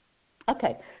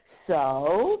 Okay,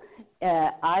 so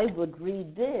I would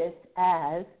read this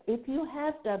as if you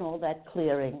have done all that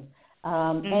clearing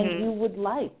and you would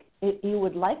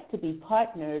like to be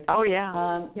partnered. Oh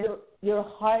yeah. Your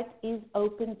heart is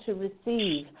open to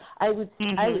receive. I would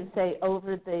say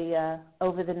over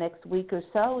the next week or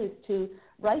so is to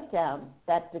write down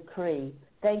that decree.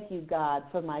 Thank you, God,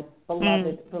 for my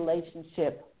beloved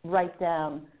relationship. Write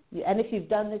down. And if you've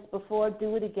done this before,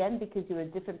 do it again, because you're a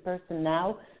different person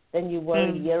now than you were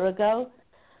a year ago.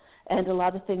 And a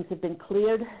lot of things have been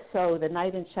cleared. So the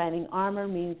Knight in Shining Armor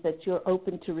means that you're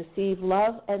open to receive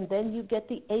love. And then you get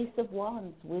the Ace of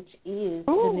Wands, which is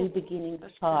the New Beginnings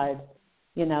card.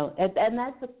 And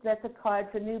that's a card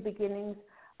for new beginnings,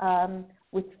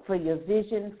 for your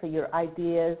vision, for your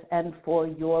ideas, and for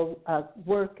your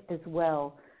work as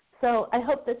well. So I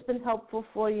hope that's been helpful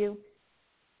for you.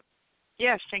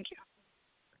 Yes, thank you.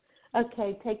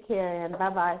 Okay, take care, Anne.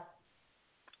 Bye-bye.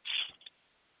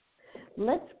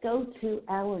 let's go to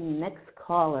our next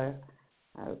caller.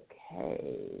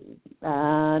 Okay.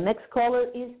 Next caller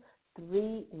is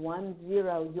 310.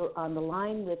 You're on the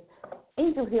line with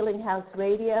Angel Healing House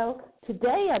Radio.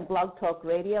 Today on Blog Talk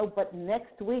Radio, but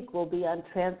next week we'll be on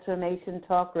Transformation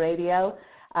Talk Radio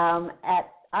on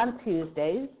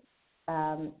Tuesdays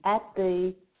at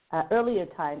the earlier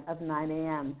time of 9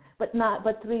 a.m. But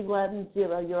 310,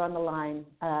 you're on the line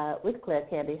with Claire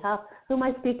Candy Huff. Who am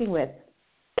I speaking with?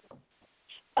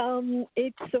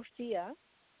 It's Sophia.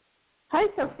 Hi,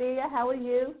 Sophia. How are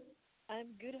you? I'm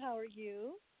good. How are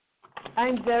you?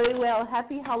 I'm very well.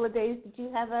 Happy holidays. Did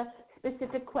you have a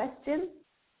specific question?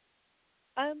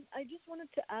 I just wanted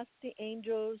to ask the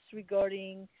angels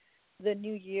regarding the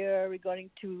new year, regarding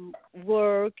to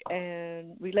work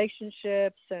and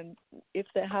relationships, and if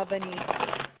they have any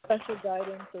special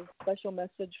guidance or special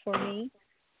message for me.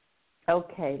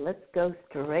 Okay, let's go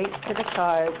straight to the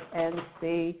cards and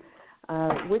see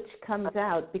which comes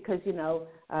out, because,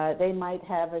 they might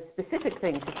have a specific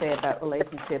thing to say about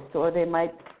relationships, or they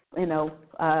might,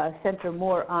 center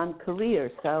more on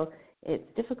career. So it's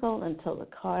difficult until the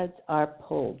cards are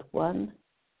pulled. 1,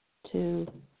 2,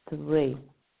 3.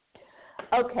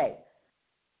 Okay,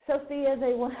 Sophia,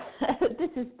 they want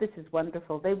this is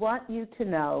wonderful. They want you to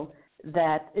know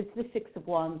that it's the Six of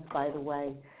Wands, by the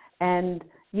way, and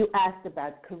you asked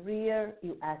about career,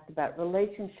 you asked about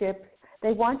relationships.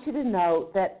 They want you to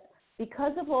know that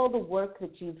because of all the work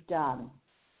that you've done,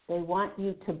 they want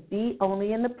you to be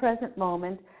only in the present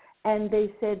moment, and they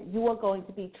said you are going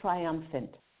to be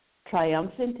triumphant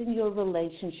in your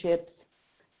relationships.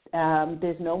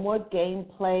 There's no more game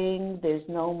playing. There's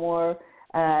no more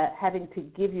having to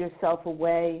give yourself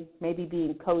away, maybe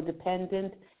being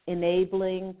codependent,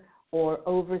 enabling, or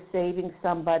oversaving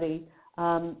somebody.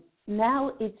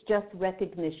 Now it's just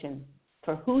recognition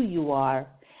for who you are,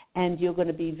 and you're going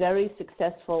to be very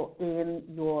successful in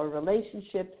your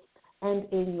relationships and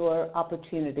in your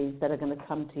opportunities that are going to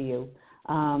come to you.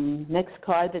 Next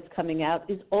card that's coming out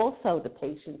is also the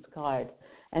Patience card,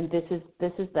 and this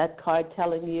is that card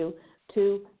telling you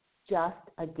to just,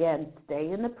 again,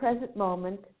 stay in the present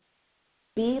moment,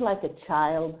 be like a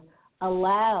child,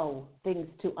 allow things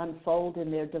to unfold in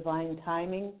their divine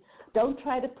timing. Don't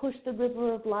try to push the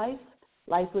river of life.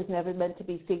 Life was never meant to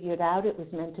be figured out. It was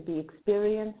meant to be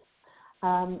experienced.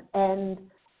 And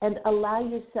allow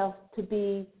yourself to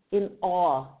be in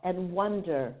awe and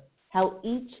wonder how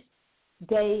each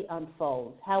day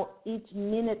unfolds, how each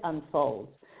minute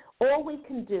unfolds. All we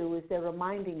can do is, they're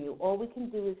reminding you, all we can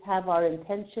do is have our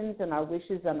intentions and our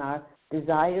wishes and our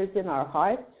desires in our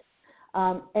hearts,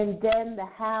 and then the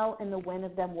how and the when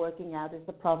of them working out is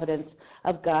the providence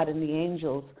of God and the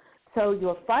angels. So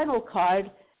your final card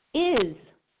is,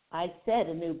 I said,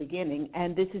 a new beginning,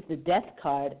 and this is the Death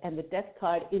card, and the Death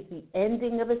card is the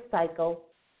ending of a cycle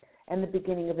and the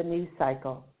beginning of a new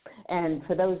cycle. And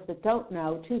for those that don't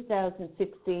know,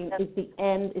 2016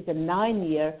 is a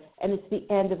 9-year, and it's the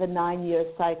end of a 9-year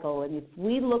cycle. And if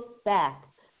we look back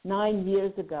 9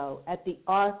 years ago at the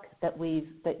arc that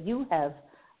you have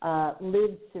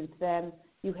lived since then,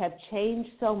 you have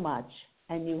changed so much,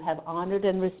 and you have honored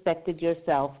and respected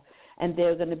yourself. And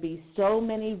there are going to be so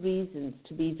many reasons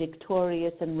to be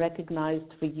victorious and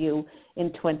recognized for you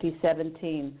in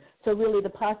 2017. So really, the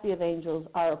posse of angels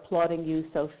are applauding you,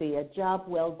 Sophia. Job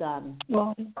well done.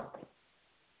 Well,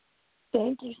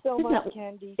 thank you so much,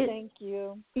 Candy. Thank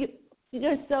you.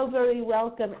 You're so very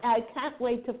welcome. I can't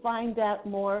wait to find out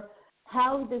more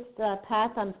how this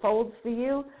path unfolds for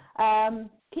you.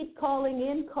 Keep calling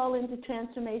in. Call into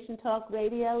Transformation Talk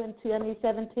Radio in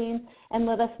 2017 and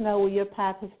let us know where your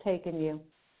path has taken you.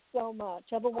 So much.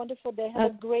 Have a wonderful day.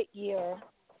 Have a great year.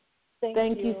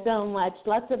 Thank you so much.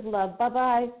 Lots of love.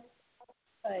 Bye-bye.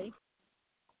 Bye.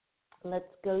 Let's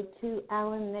go to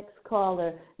our next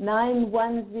caller,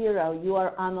 910. You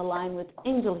are on the line with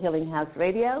Angel Healing House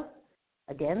Radio.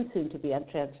 Again, soon to be on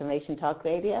Transformation Talk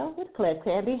Radio with Claire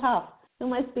Candy Huff. Who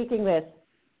am I speaking with?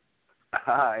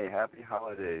 Hi, happy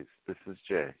holidays. This is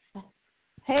Jay.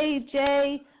 Hey,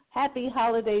 Jay. Happy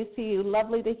holidays to you.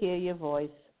 Lovely to hear your voice.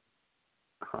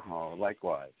 Oh,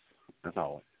 likewise, as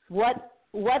always.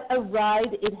 What a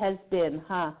ride it has been,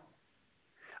 huh?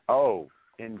 Oh,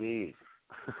 indeed.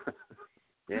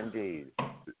 Indeed.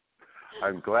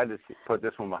 I'm glad to put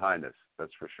this one behind us,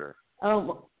 that's for sure.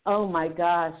 Oh my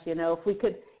gosh,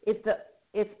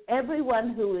 if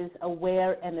everyone who is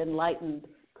aware and enlightened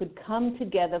could come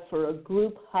together for a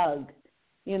group hug,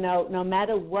 no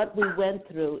matter what we went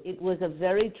through, it was a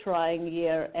very trying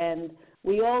year, and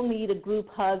we all need a group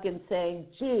hug and saying,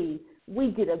 gee,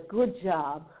 we did a good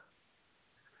job.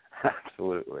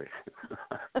 Absolutely.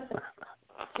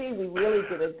 see, we really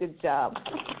did a good job.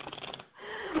 Absolutely.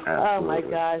 Oh my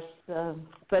gosh!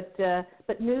 But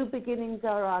new beginnings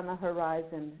are on the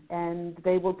horizon, and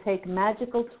they will take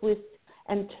magical twists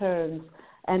and turns.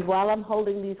 And while I'm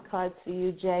holding these cards for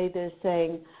you, Jay, they're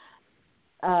saying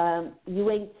you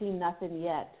ain't seen nothing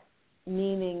yet,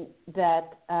 meaning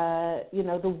that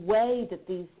the way that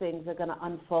these things are going to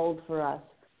unfold for us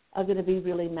are going to be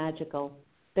really magical.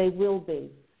 They will be,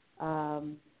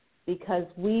 because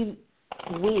the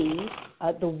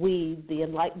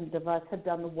enlightened of us, have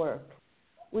done the work.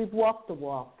 We've walked the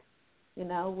walk. We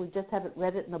just haven't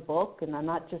read it in a book, and I'm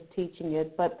not just teaching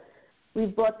it, but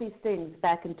we've brought these things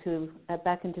back into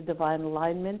divine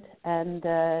alignment, and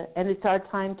it's our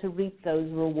time to reap those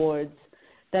rewards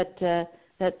that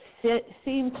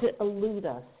seem to elude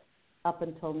us up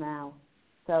until now.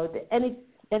 So, any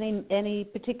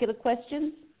particular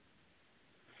questions?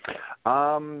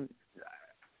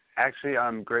 Actually,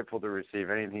 I'm grateful to receive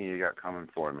anything you got coming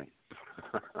for me.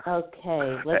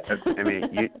 Okay. I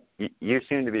mean, you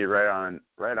seem to be right on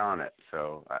it,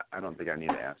 so I don't think I need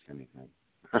to ask anything.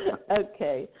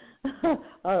 Okay.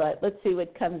 All right. Let's see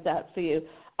what comes out for you.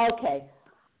 Okay.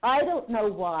 I don't know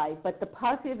why, but the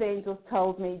Posse of Angels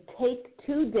told me take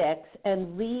 2 decks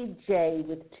and read Jay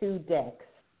with 2 decks.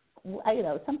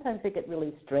 Sometimes they get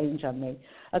really strange on me.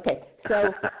 Okay.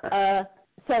 So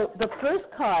so the first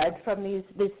card from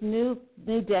this new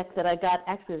deck that I got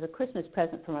actually as a Christmas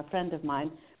present from a friend of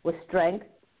mine was Strength.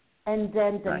 And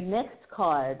then the next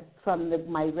card from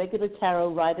my regular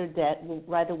tarot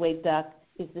Rider-Waite deck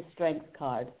is the Strength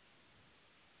card.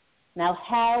 Now,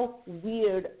 how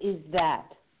weird is that?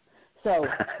 So,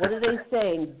 what are they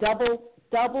saying?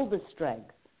 Double the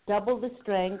strength. Double the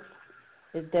strength.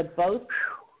 They're both.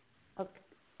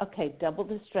 Okay, double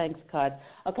the strength card.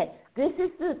 Okay, this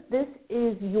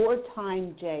is your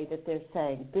time, Jay, that they're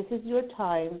saying. This is your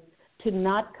time to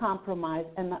not compromise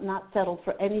and not settle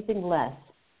for anything less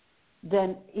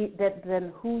than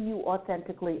who you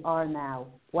authentically are now.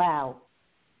 Wow.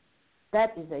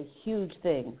 That is a huge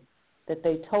thing that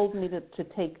they told me to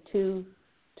take two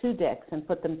decks and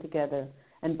put them together,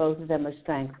 and both of them are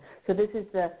strength. So this is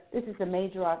the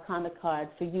major arcana card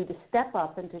for you to step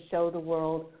up and to show the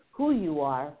world who you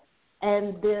are,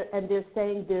 and they're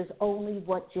saying there's only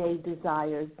what Jay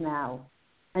desires now,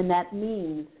 and that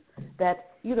means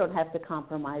that you don't have to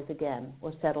compromise again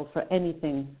or settle for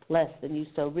anything less than you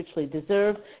so richly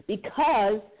deserve,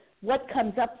 because what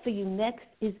comes up for you next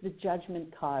is the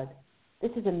Judgment card.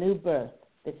 This is a new birth.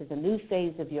 This is a new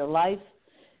phase of your life.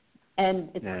 And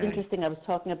it's interesting, I was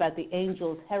talking about the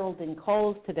angels heralding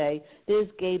calls today. There's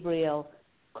Gabriel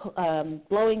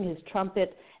blowing his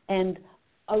trumpet and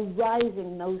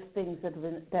arising those things that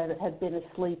have been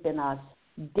asleep in us.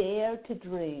 Dare to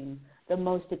dream the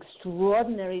most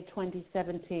extraordinary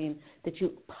 2017 that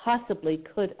you possibly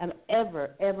could have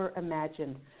ever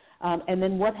imagined. And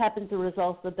then what happens as a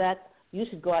result of that? You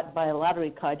should go out and buy a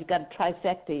lottery card. You got a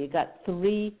trifecta. You got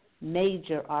 3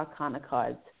 major arcana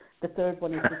cards. The third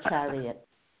one is the Chariot.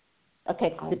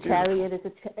 Okay, the Chariot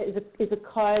is a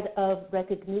card of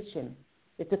recognition.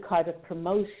 It's a card of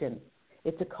promotion.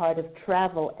 It's a card of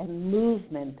travel and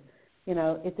movement.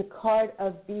 It's a card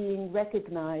of being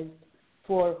recognized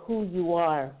for who you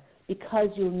are, because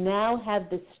you now have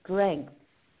the strength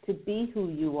to be who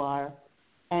you are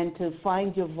and to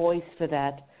find your voice for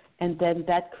that. And then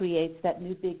that creates that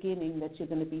new beginning that you're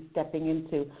going to be stepping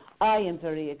into. I am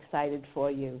very excited for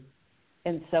you,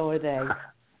 and so are they.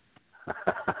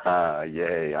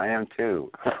 Yay, I am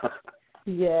too.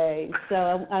 Yay.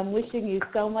 So I'm wishing you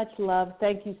so much love.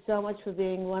 Thank you so much for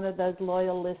being one of those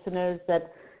loyal listeners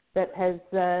that has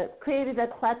created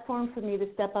that platform for me to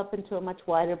step up into a much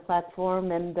wider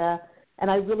platform. And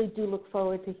I really do look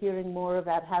forward to hearing more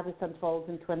about how this unfolds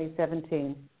in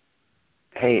 2017.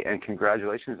 Hey, and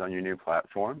congratulations on your new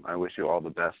platform. I wish you all the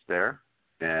best there,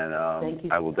 and Thank you.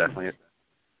 I will definitely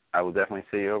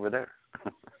see you over there.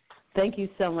 Thank you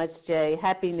so much, Jay.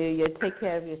 Happy New Year. Take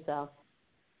care of yourself.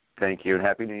 Thank you, and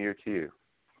Happy New Year to you.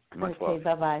 Much love. Okay,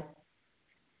 bye-bye.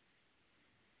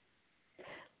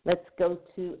 Let's go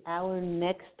to our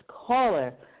next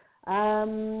caller.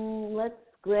 Let's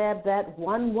grab that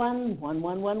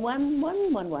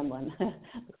 1111111111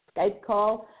 Skype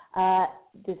call.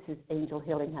 This is Angel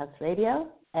Healing House Radio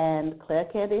and Claire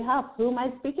Candy Huff. Who am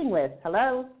I speaking with?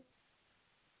 Hello?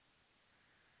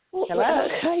 Hello?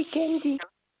 Hi, Candy.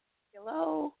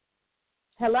 Hello?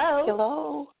 Hello?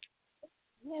 Hello?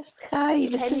 Yes, hi.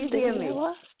 This Can you is hear me?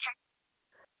 Daniela.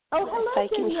 Oh, hello, I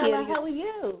can Daniela. hear you. How are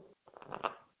you?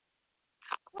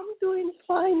 I'm doing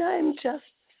fine. I'm just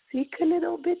sick a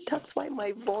little bit. That's why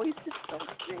my voice is so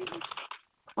strange.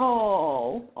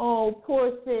 Oh,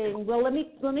 poor thing. Well, let me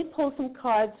pull some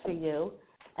cards for you,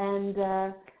 and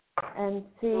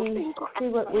see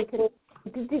what we can.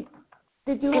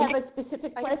 Did you have a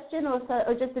specific question or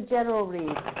just a general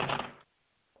read?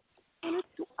 I wanted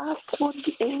to ask what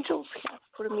the angels have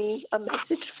for me, a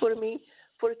message for me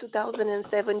for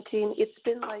 2017. It's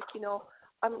been like,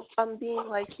 I'm being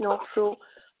like, through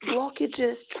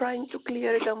blockages, trying to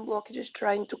clear them,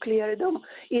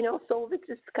 so this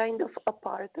is kind of a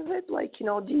part of it, like,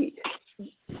 the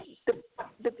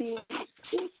being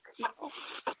sick,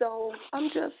 so I'm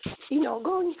just,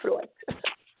 going through it.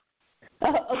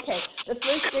 Okay.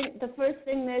 The first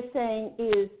thing they're saying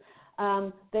is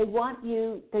they want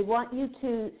you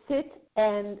to sit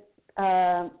and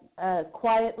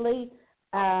quietly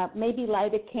maybe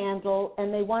light a candle,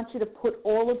 and they want you to put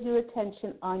all of your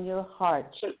attention on your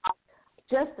heart,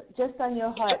 just on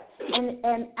your heart,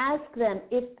 and ask them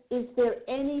is there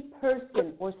any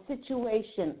person or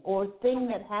situation or thing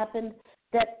that happened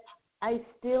that's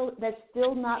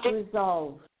still not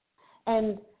resolved,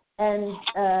 and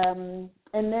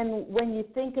then when you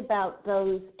think about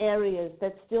those areas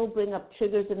that still bring up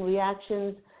triggers and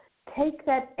reactions, take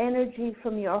that energy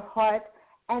from your heart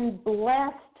and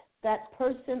blast that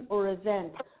person or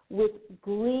event with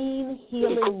green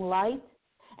healing light,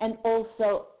 and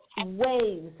also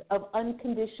waves of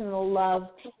unconditional love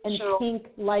and pink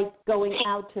light going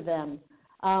out to them.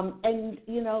 And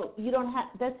you don't have.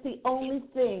 That's the only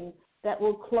thing that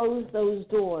will close those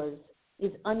doors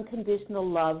is unconditional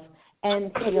love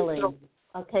and healing.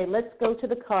 Okay, let's go to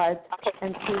the cards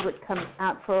and see what comes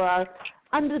out for our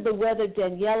under the weather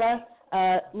Daniela.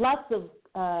 Lots of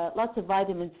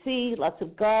vitamin C, lots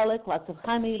of garlic, lots of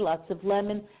honey, lots of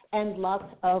lemon, and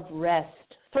lots of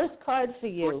rest. First card for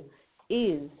you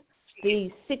is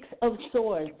the Six of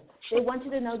Swords. They want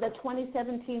you to know that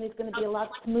 2017 is going to be a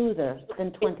lot smoother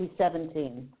than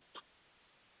 2016.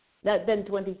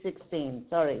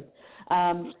 Sorry.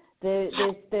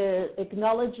 They're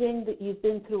acknowledging that you've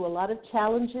been through a lot of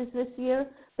challenges this year,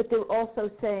 but they're also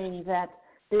saying that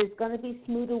there's going to be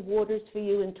smoother waters for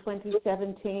you in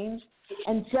 2017,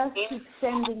 and just keep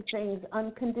sending things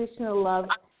unconditional love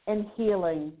and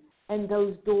healing, and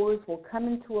those doors will come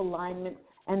into alignment,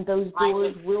 and those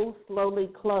doors will slowly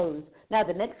close. Now,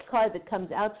 the next card that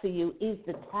comes out for you is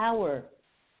the Tower,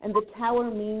 and the Tower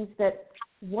means that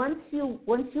once you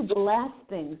blast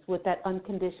things with that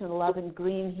unconditional love and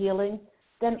green healing,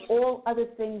 then all other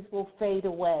things will fade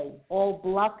away. All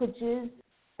blockages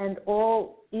and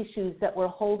all issues that were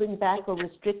holding back or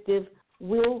restrictive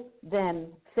will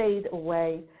then fade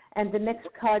away. And the next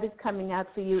card is coming out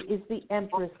for you is the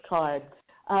Empress card.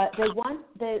 They want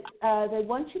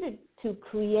you to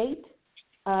create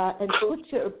and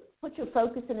put your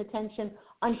focus and attention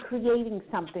on creating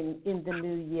something in the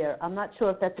new year. I'm not sure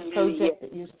if that's a project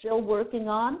that you're still working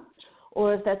on,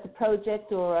 or if that's a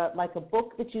project or like a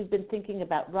book that you've been thinking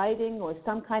about writing, or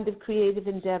some kind of creative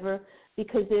endeavor,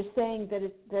 because they're saying that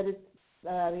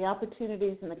the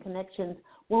opportunities and the connections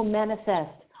will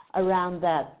manifest around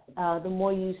that. The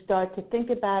more you start to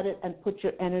think about it and put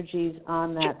your energies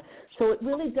on that. So it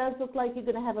really does look like you're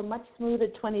going to have a much smoother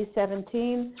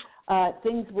 2017.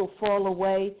 Things will fall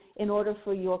away in order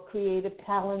for your creative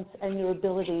talents and your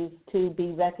abilities to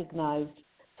be recognized.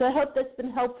 So I hope that's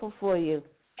been helpful for you.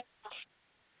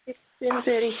 It's been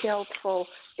very helpful,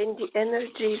 and the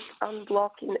energy is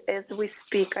unblocking as we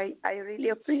speak. I really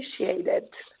appreciate it.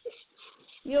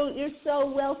 You're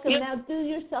so welcome. Now do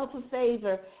yourself a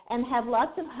favor and have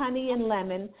lots of honey and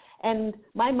lemon. And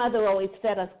my mother always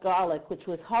fed us garlic, which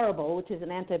was horrible, which is an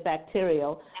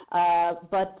antibacterial.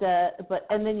 But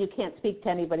and then you can't speak to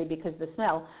anybody because of the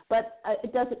smell. But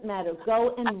it doesn't matter.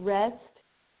 Go and rest,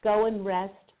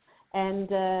 and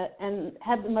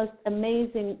have the most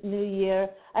amazing new year.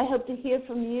 I hope to hear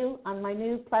from you on my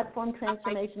new platform,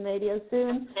 Transformation Radio,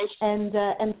 soon,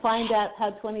 and find out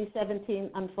how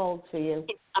 2017 unfolds for you.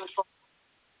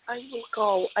 I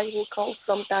will call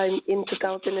sometime in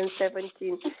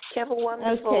 2017. Have a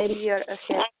wonderful year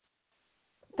ahead.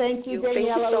 Thank you,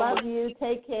 Daniela. Love you.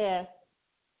 Take care.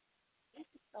 Thank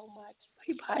you so much.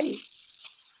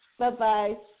 Bye-bye.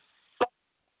 Bye-bye.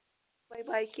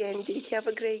 Bye-bye, Candy. Have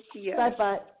a great year.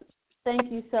 Bye-bye. Thank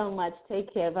you so much.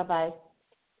 Take care. Bye-bye.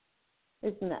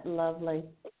 Isn't that lovely?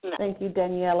 Thank you,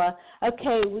 Daniela.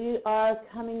 Okay, we are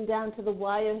coming down to the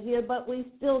wire here, but we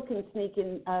still can sneak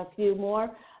in a few more.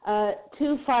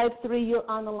 253, you're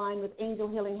on the line with Angel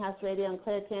Healing House Radio and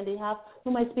Claire Candy House.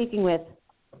 Who am I speaking with?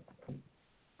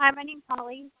 Hi, my name's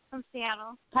Holly from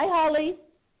Seattle. Hi, Holly.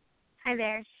 Hi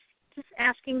there. Just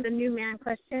asking the new man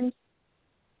question.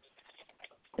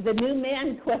 The new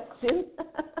man question?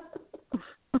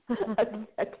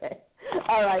 Okay.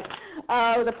 All right.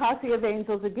 The posse of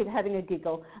angels are having a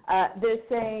giggle. They're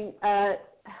saying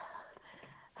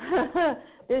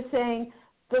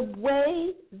the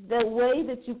way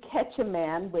that you catch a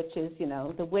man, which is,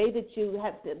 the way that you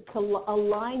have to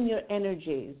align your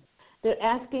energies. They're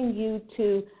asking you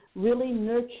to really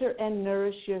nurture and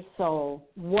nourish your soul.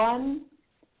 One,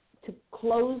 to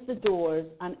close the doors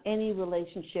on any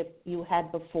relationship you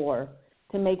had before,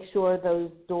 to make sure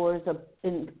those doors are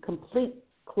in complete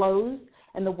closed.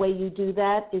 And the way you do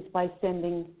that is by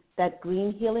sending that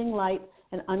green healing light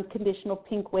and unconditional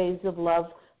pink waves of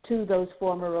love to those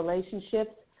former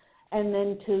relationships, and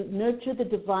then to nurture the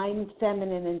divine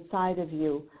feminine inside of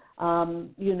you.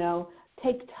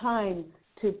 Take time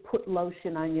to put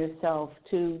lotion on yourself,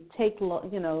 to take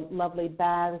lovely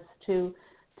baths, to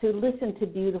listen to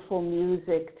beautiful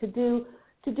music, to do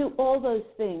all those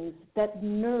things that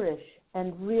nourish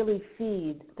and really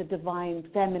feed the divine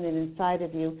feminine inside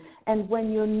of you. And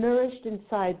when you're nourished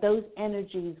inside, those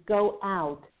energies go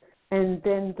out, and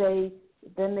then they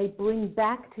bring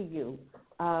back to you,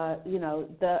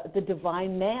 the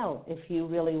divine male, if you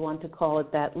really want to call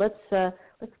it that. Let's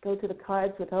go to the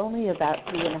cards with only about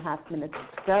 3.5 minutes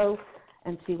to go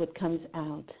and see what comes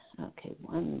out. Okay,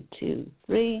 1, 2,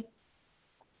 3.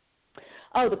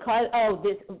 Oh, the card. Oh,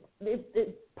 this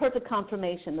perfect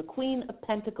confirmation. The Queen of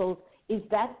Pentacles is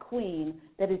that queen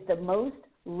that is the most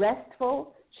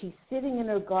restful. She's sitting in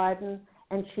her garden,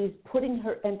 and she's putting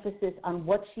her emphasis on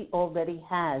what she already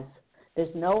has.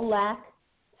 There's no lack.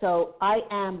 So I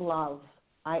am love.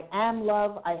 I am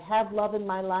love. I have love in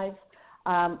my life.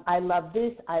 I love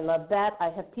this. I love that. I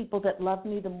have people that love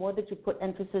me. The more that you put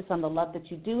emphasis on the love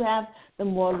that you do have, the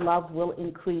more love will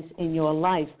increase in your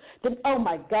life. Then, oh,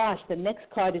 my gosh, the next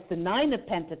card is the Nine of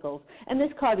Pentacles. And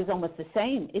this card is almost the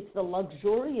same. It's the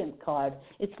luxuriant card.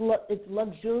 It's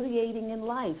luxuriating in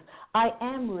life. I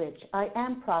am rich. I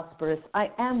am prosperous. I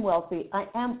am wealthy. I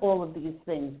am all of these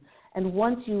things. And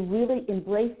once you really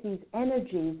embrace these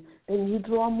energies, then you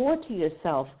draw more to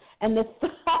yourself. And I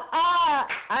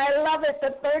love it.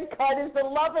 The third card is the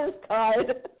Lover's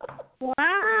card.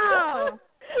 Wow.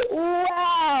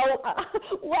 Wow.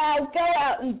 Go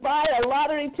out and buy a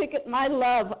lottery ticket, my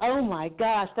love. Oh, my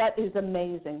gosh. That is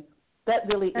amazing. That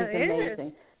really is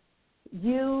amazing.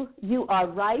 You are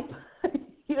ripe.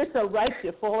 You're so ripe.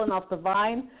 You're falling off the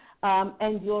vine,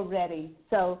 and you're ready.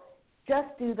 So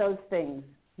just do those things.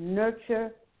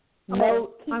 Nurture. Keep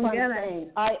on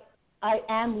saying, I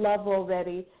am love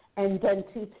already, and then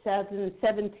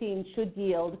 2017 should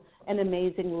yield an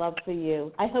amazing love for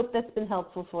you. I hope that's been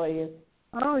helpful for you.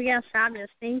 Oh, yes,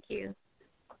 fabulous. Thank you.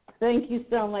 Thank you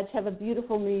so much. Have a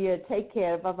beautiful New Year. Take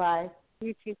care. Bye-bye.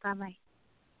 You too. Bye-bye.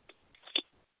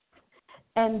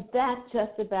 And that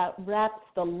just about wraps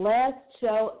the last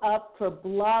show up for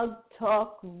Blog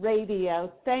Talk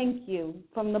Radio. Thank you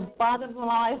from the bottom of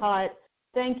my heart.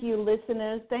 Thank you,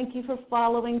 listeners. Thank you for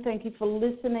following. Thank you for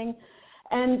listening.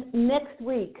 And next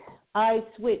week, I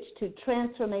switch to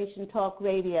Transformation Talk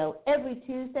Radio every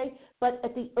Tuesday, but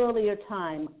at the earlier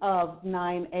time of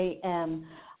 9 a.m.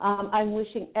 I'm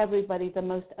wishing everybody the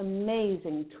most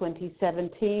amazing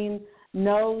 2017.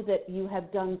 Know that you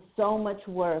have done so much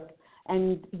work,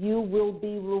 and you will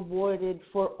be rewarded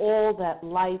for all that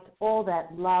light, all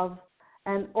that love,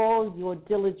 and all your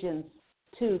diligence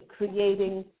to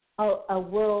creating a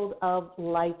world of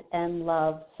light and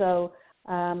love. So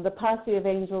the Posse of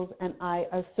Angels and I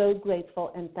are so grateful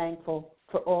and thankful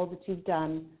for all that you've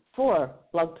done for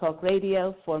Blog Talk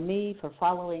Radio, for me, for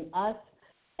following us,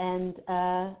 and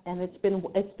it's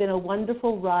been a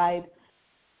wonderful ride.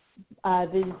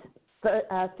 These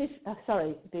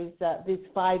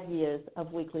 5 years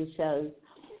of weekly shows.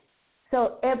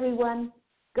 So everyone,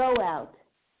 go out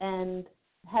and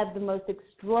have the most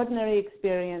extraordinary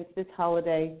experience this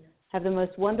holiday. Have the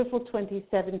most wonderful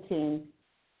 2017.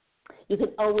 You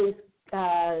can always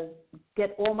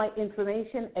get all my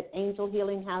information at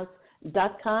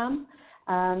angelhealinghouse.com,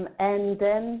 and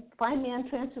then find me on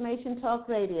Transformation Talk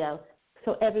Radio.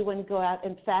 So everyone go out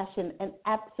and fashion an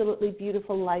absolutely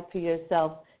beautiful life for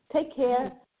yourself. Take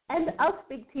care, and I'll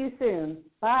speak to you soon.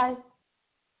 Bye.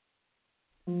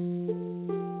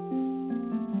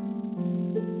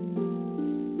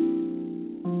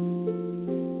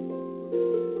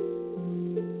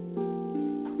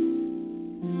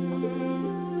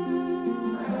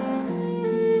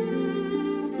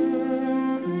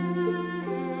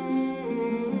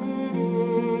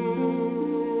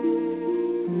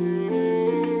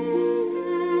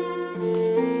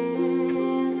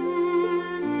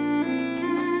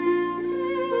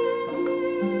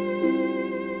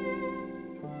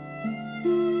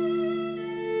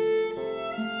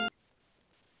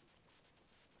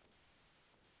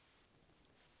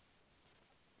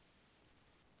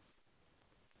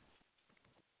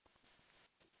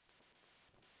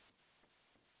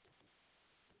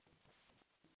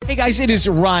 Hey guys, it is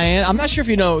Ryan. I'm not sure if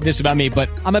you know this about me, but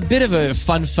I'm a bit of a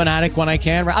fun fanatic when I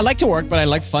can. I like to work, but I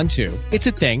like fun too. It's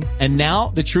a thing. And now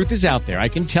the truth is out there. I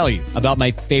can tell you about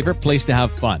my favorite place to have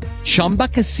fun. Chumba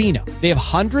Casino. They have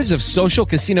hundreds of social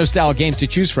casino style games to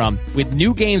choose from with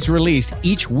new games released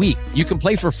each week. You can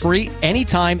play for free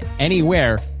anytime,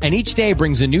 anywhere. And each day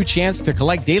brings a new chance to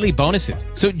collect daily bonuses.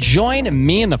 So join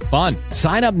me in the fun.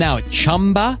 Sign up now at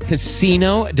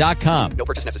ChumbaCasino.com. No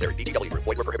purchase necessary. VGW Group.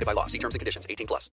 Void where prohibited by law. See terms and conditions. 18+.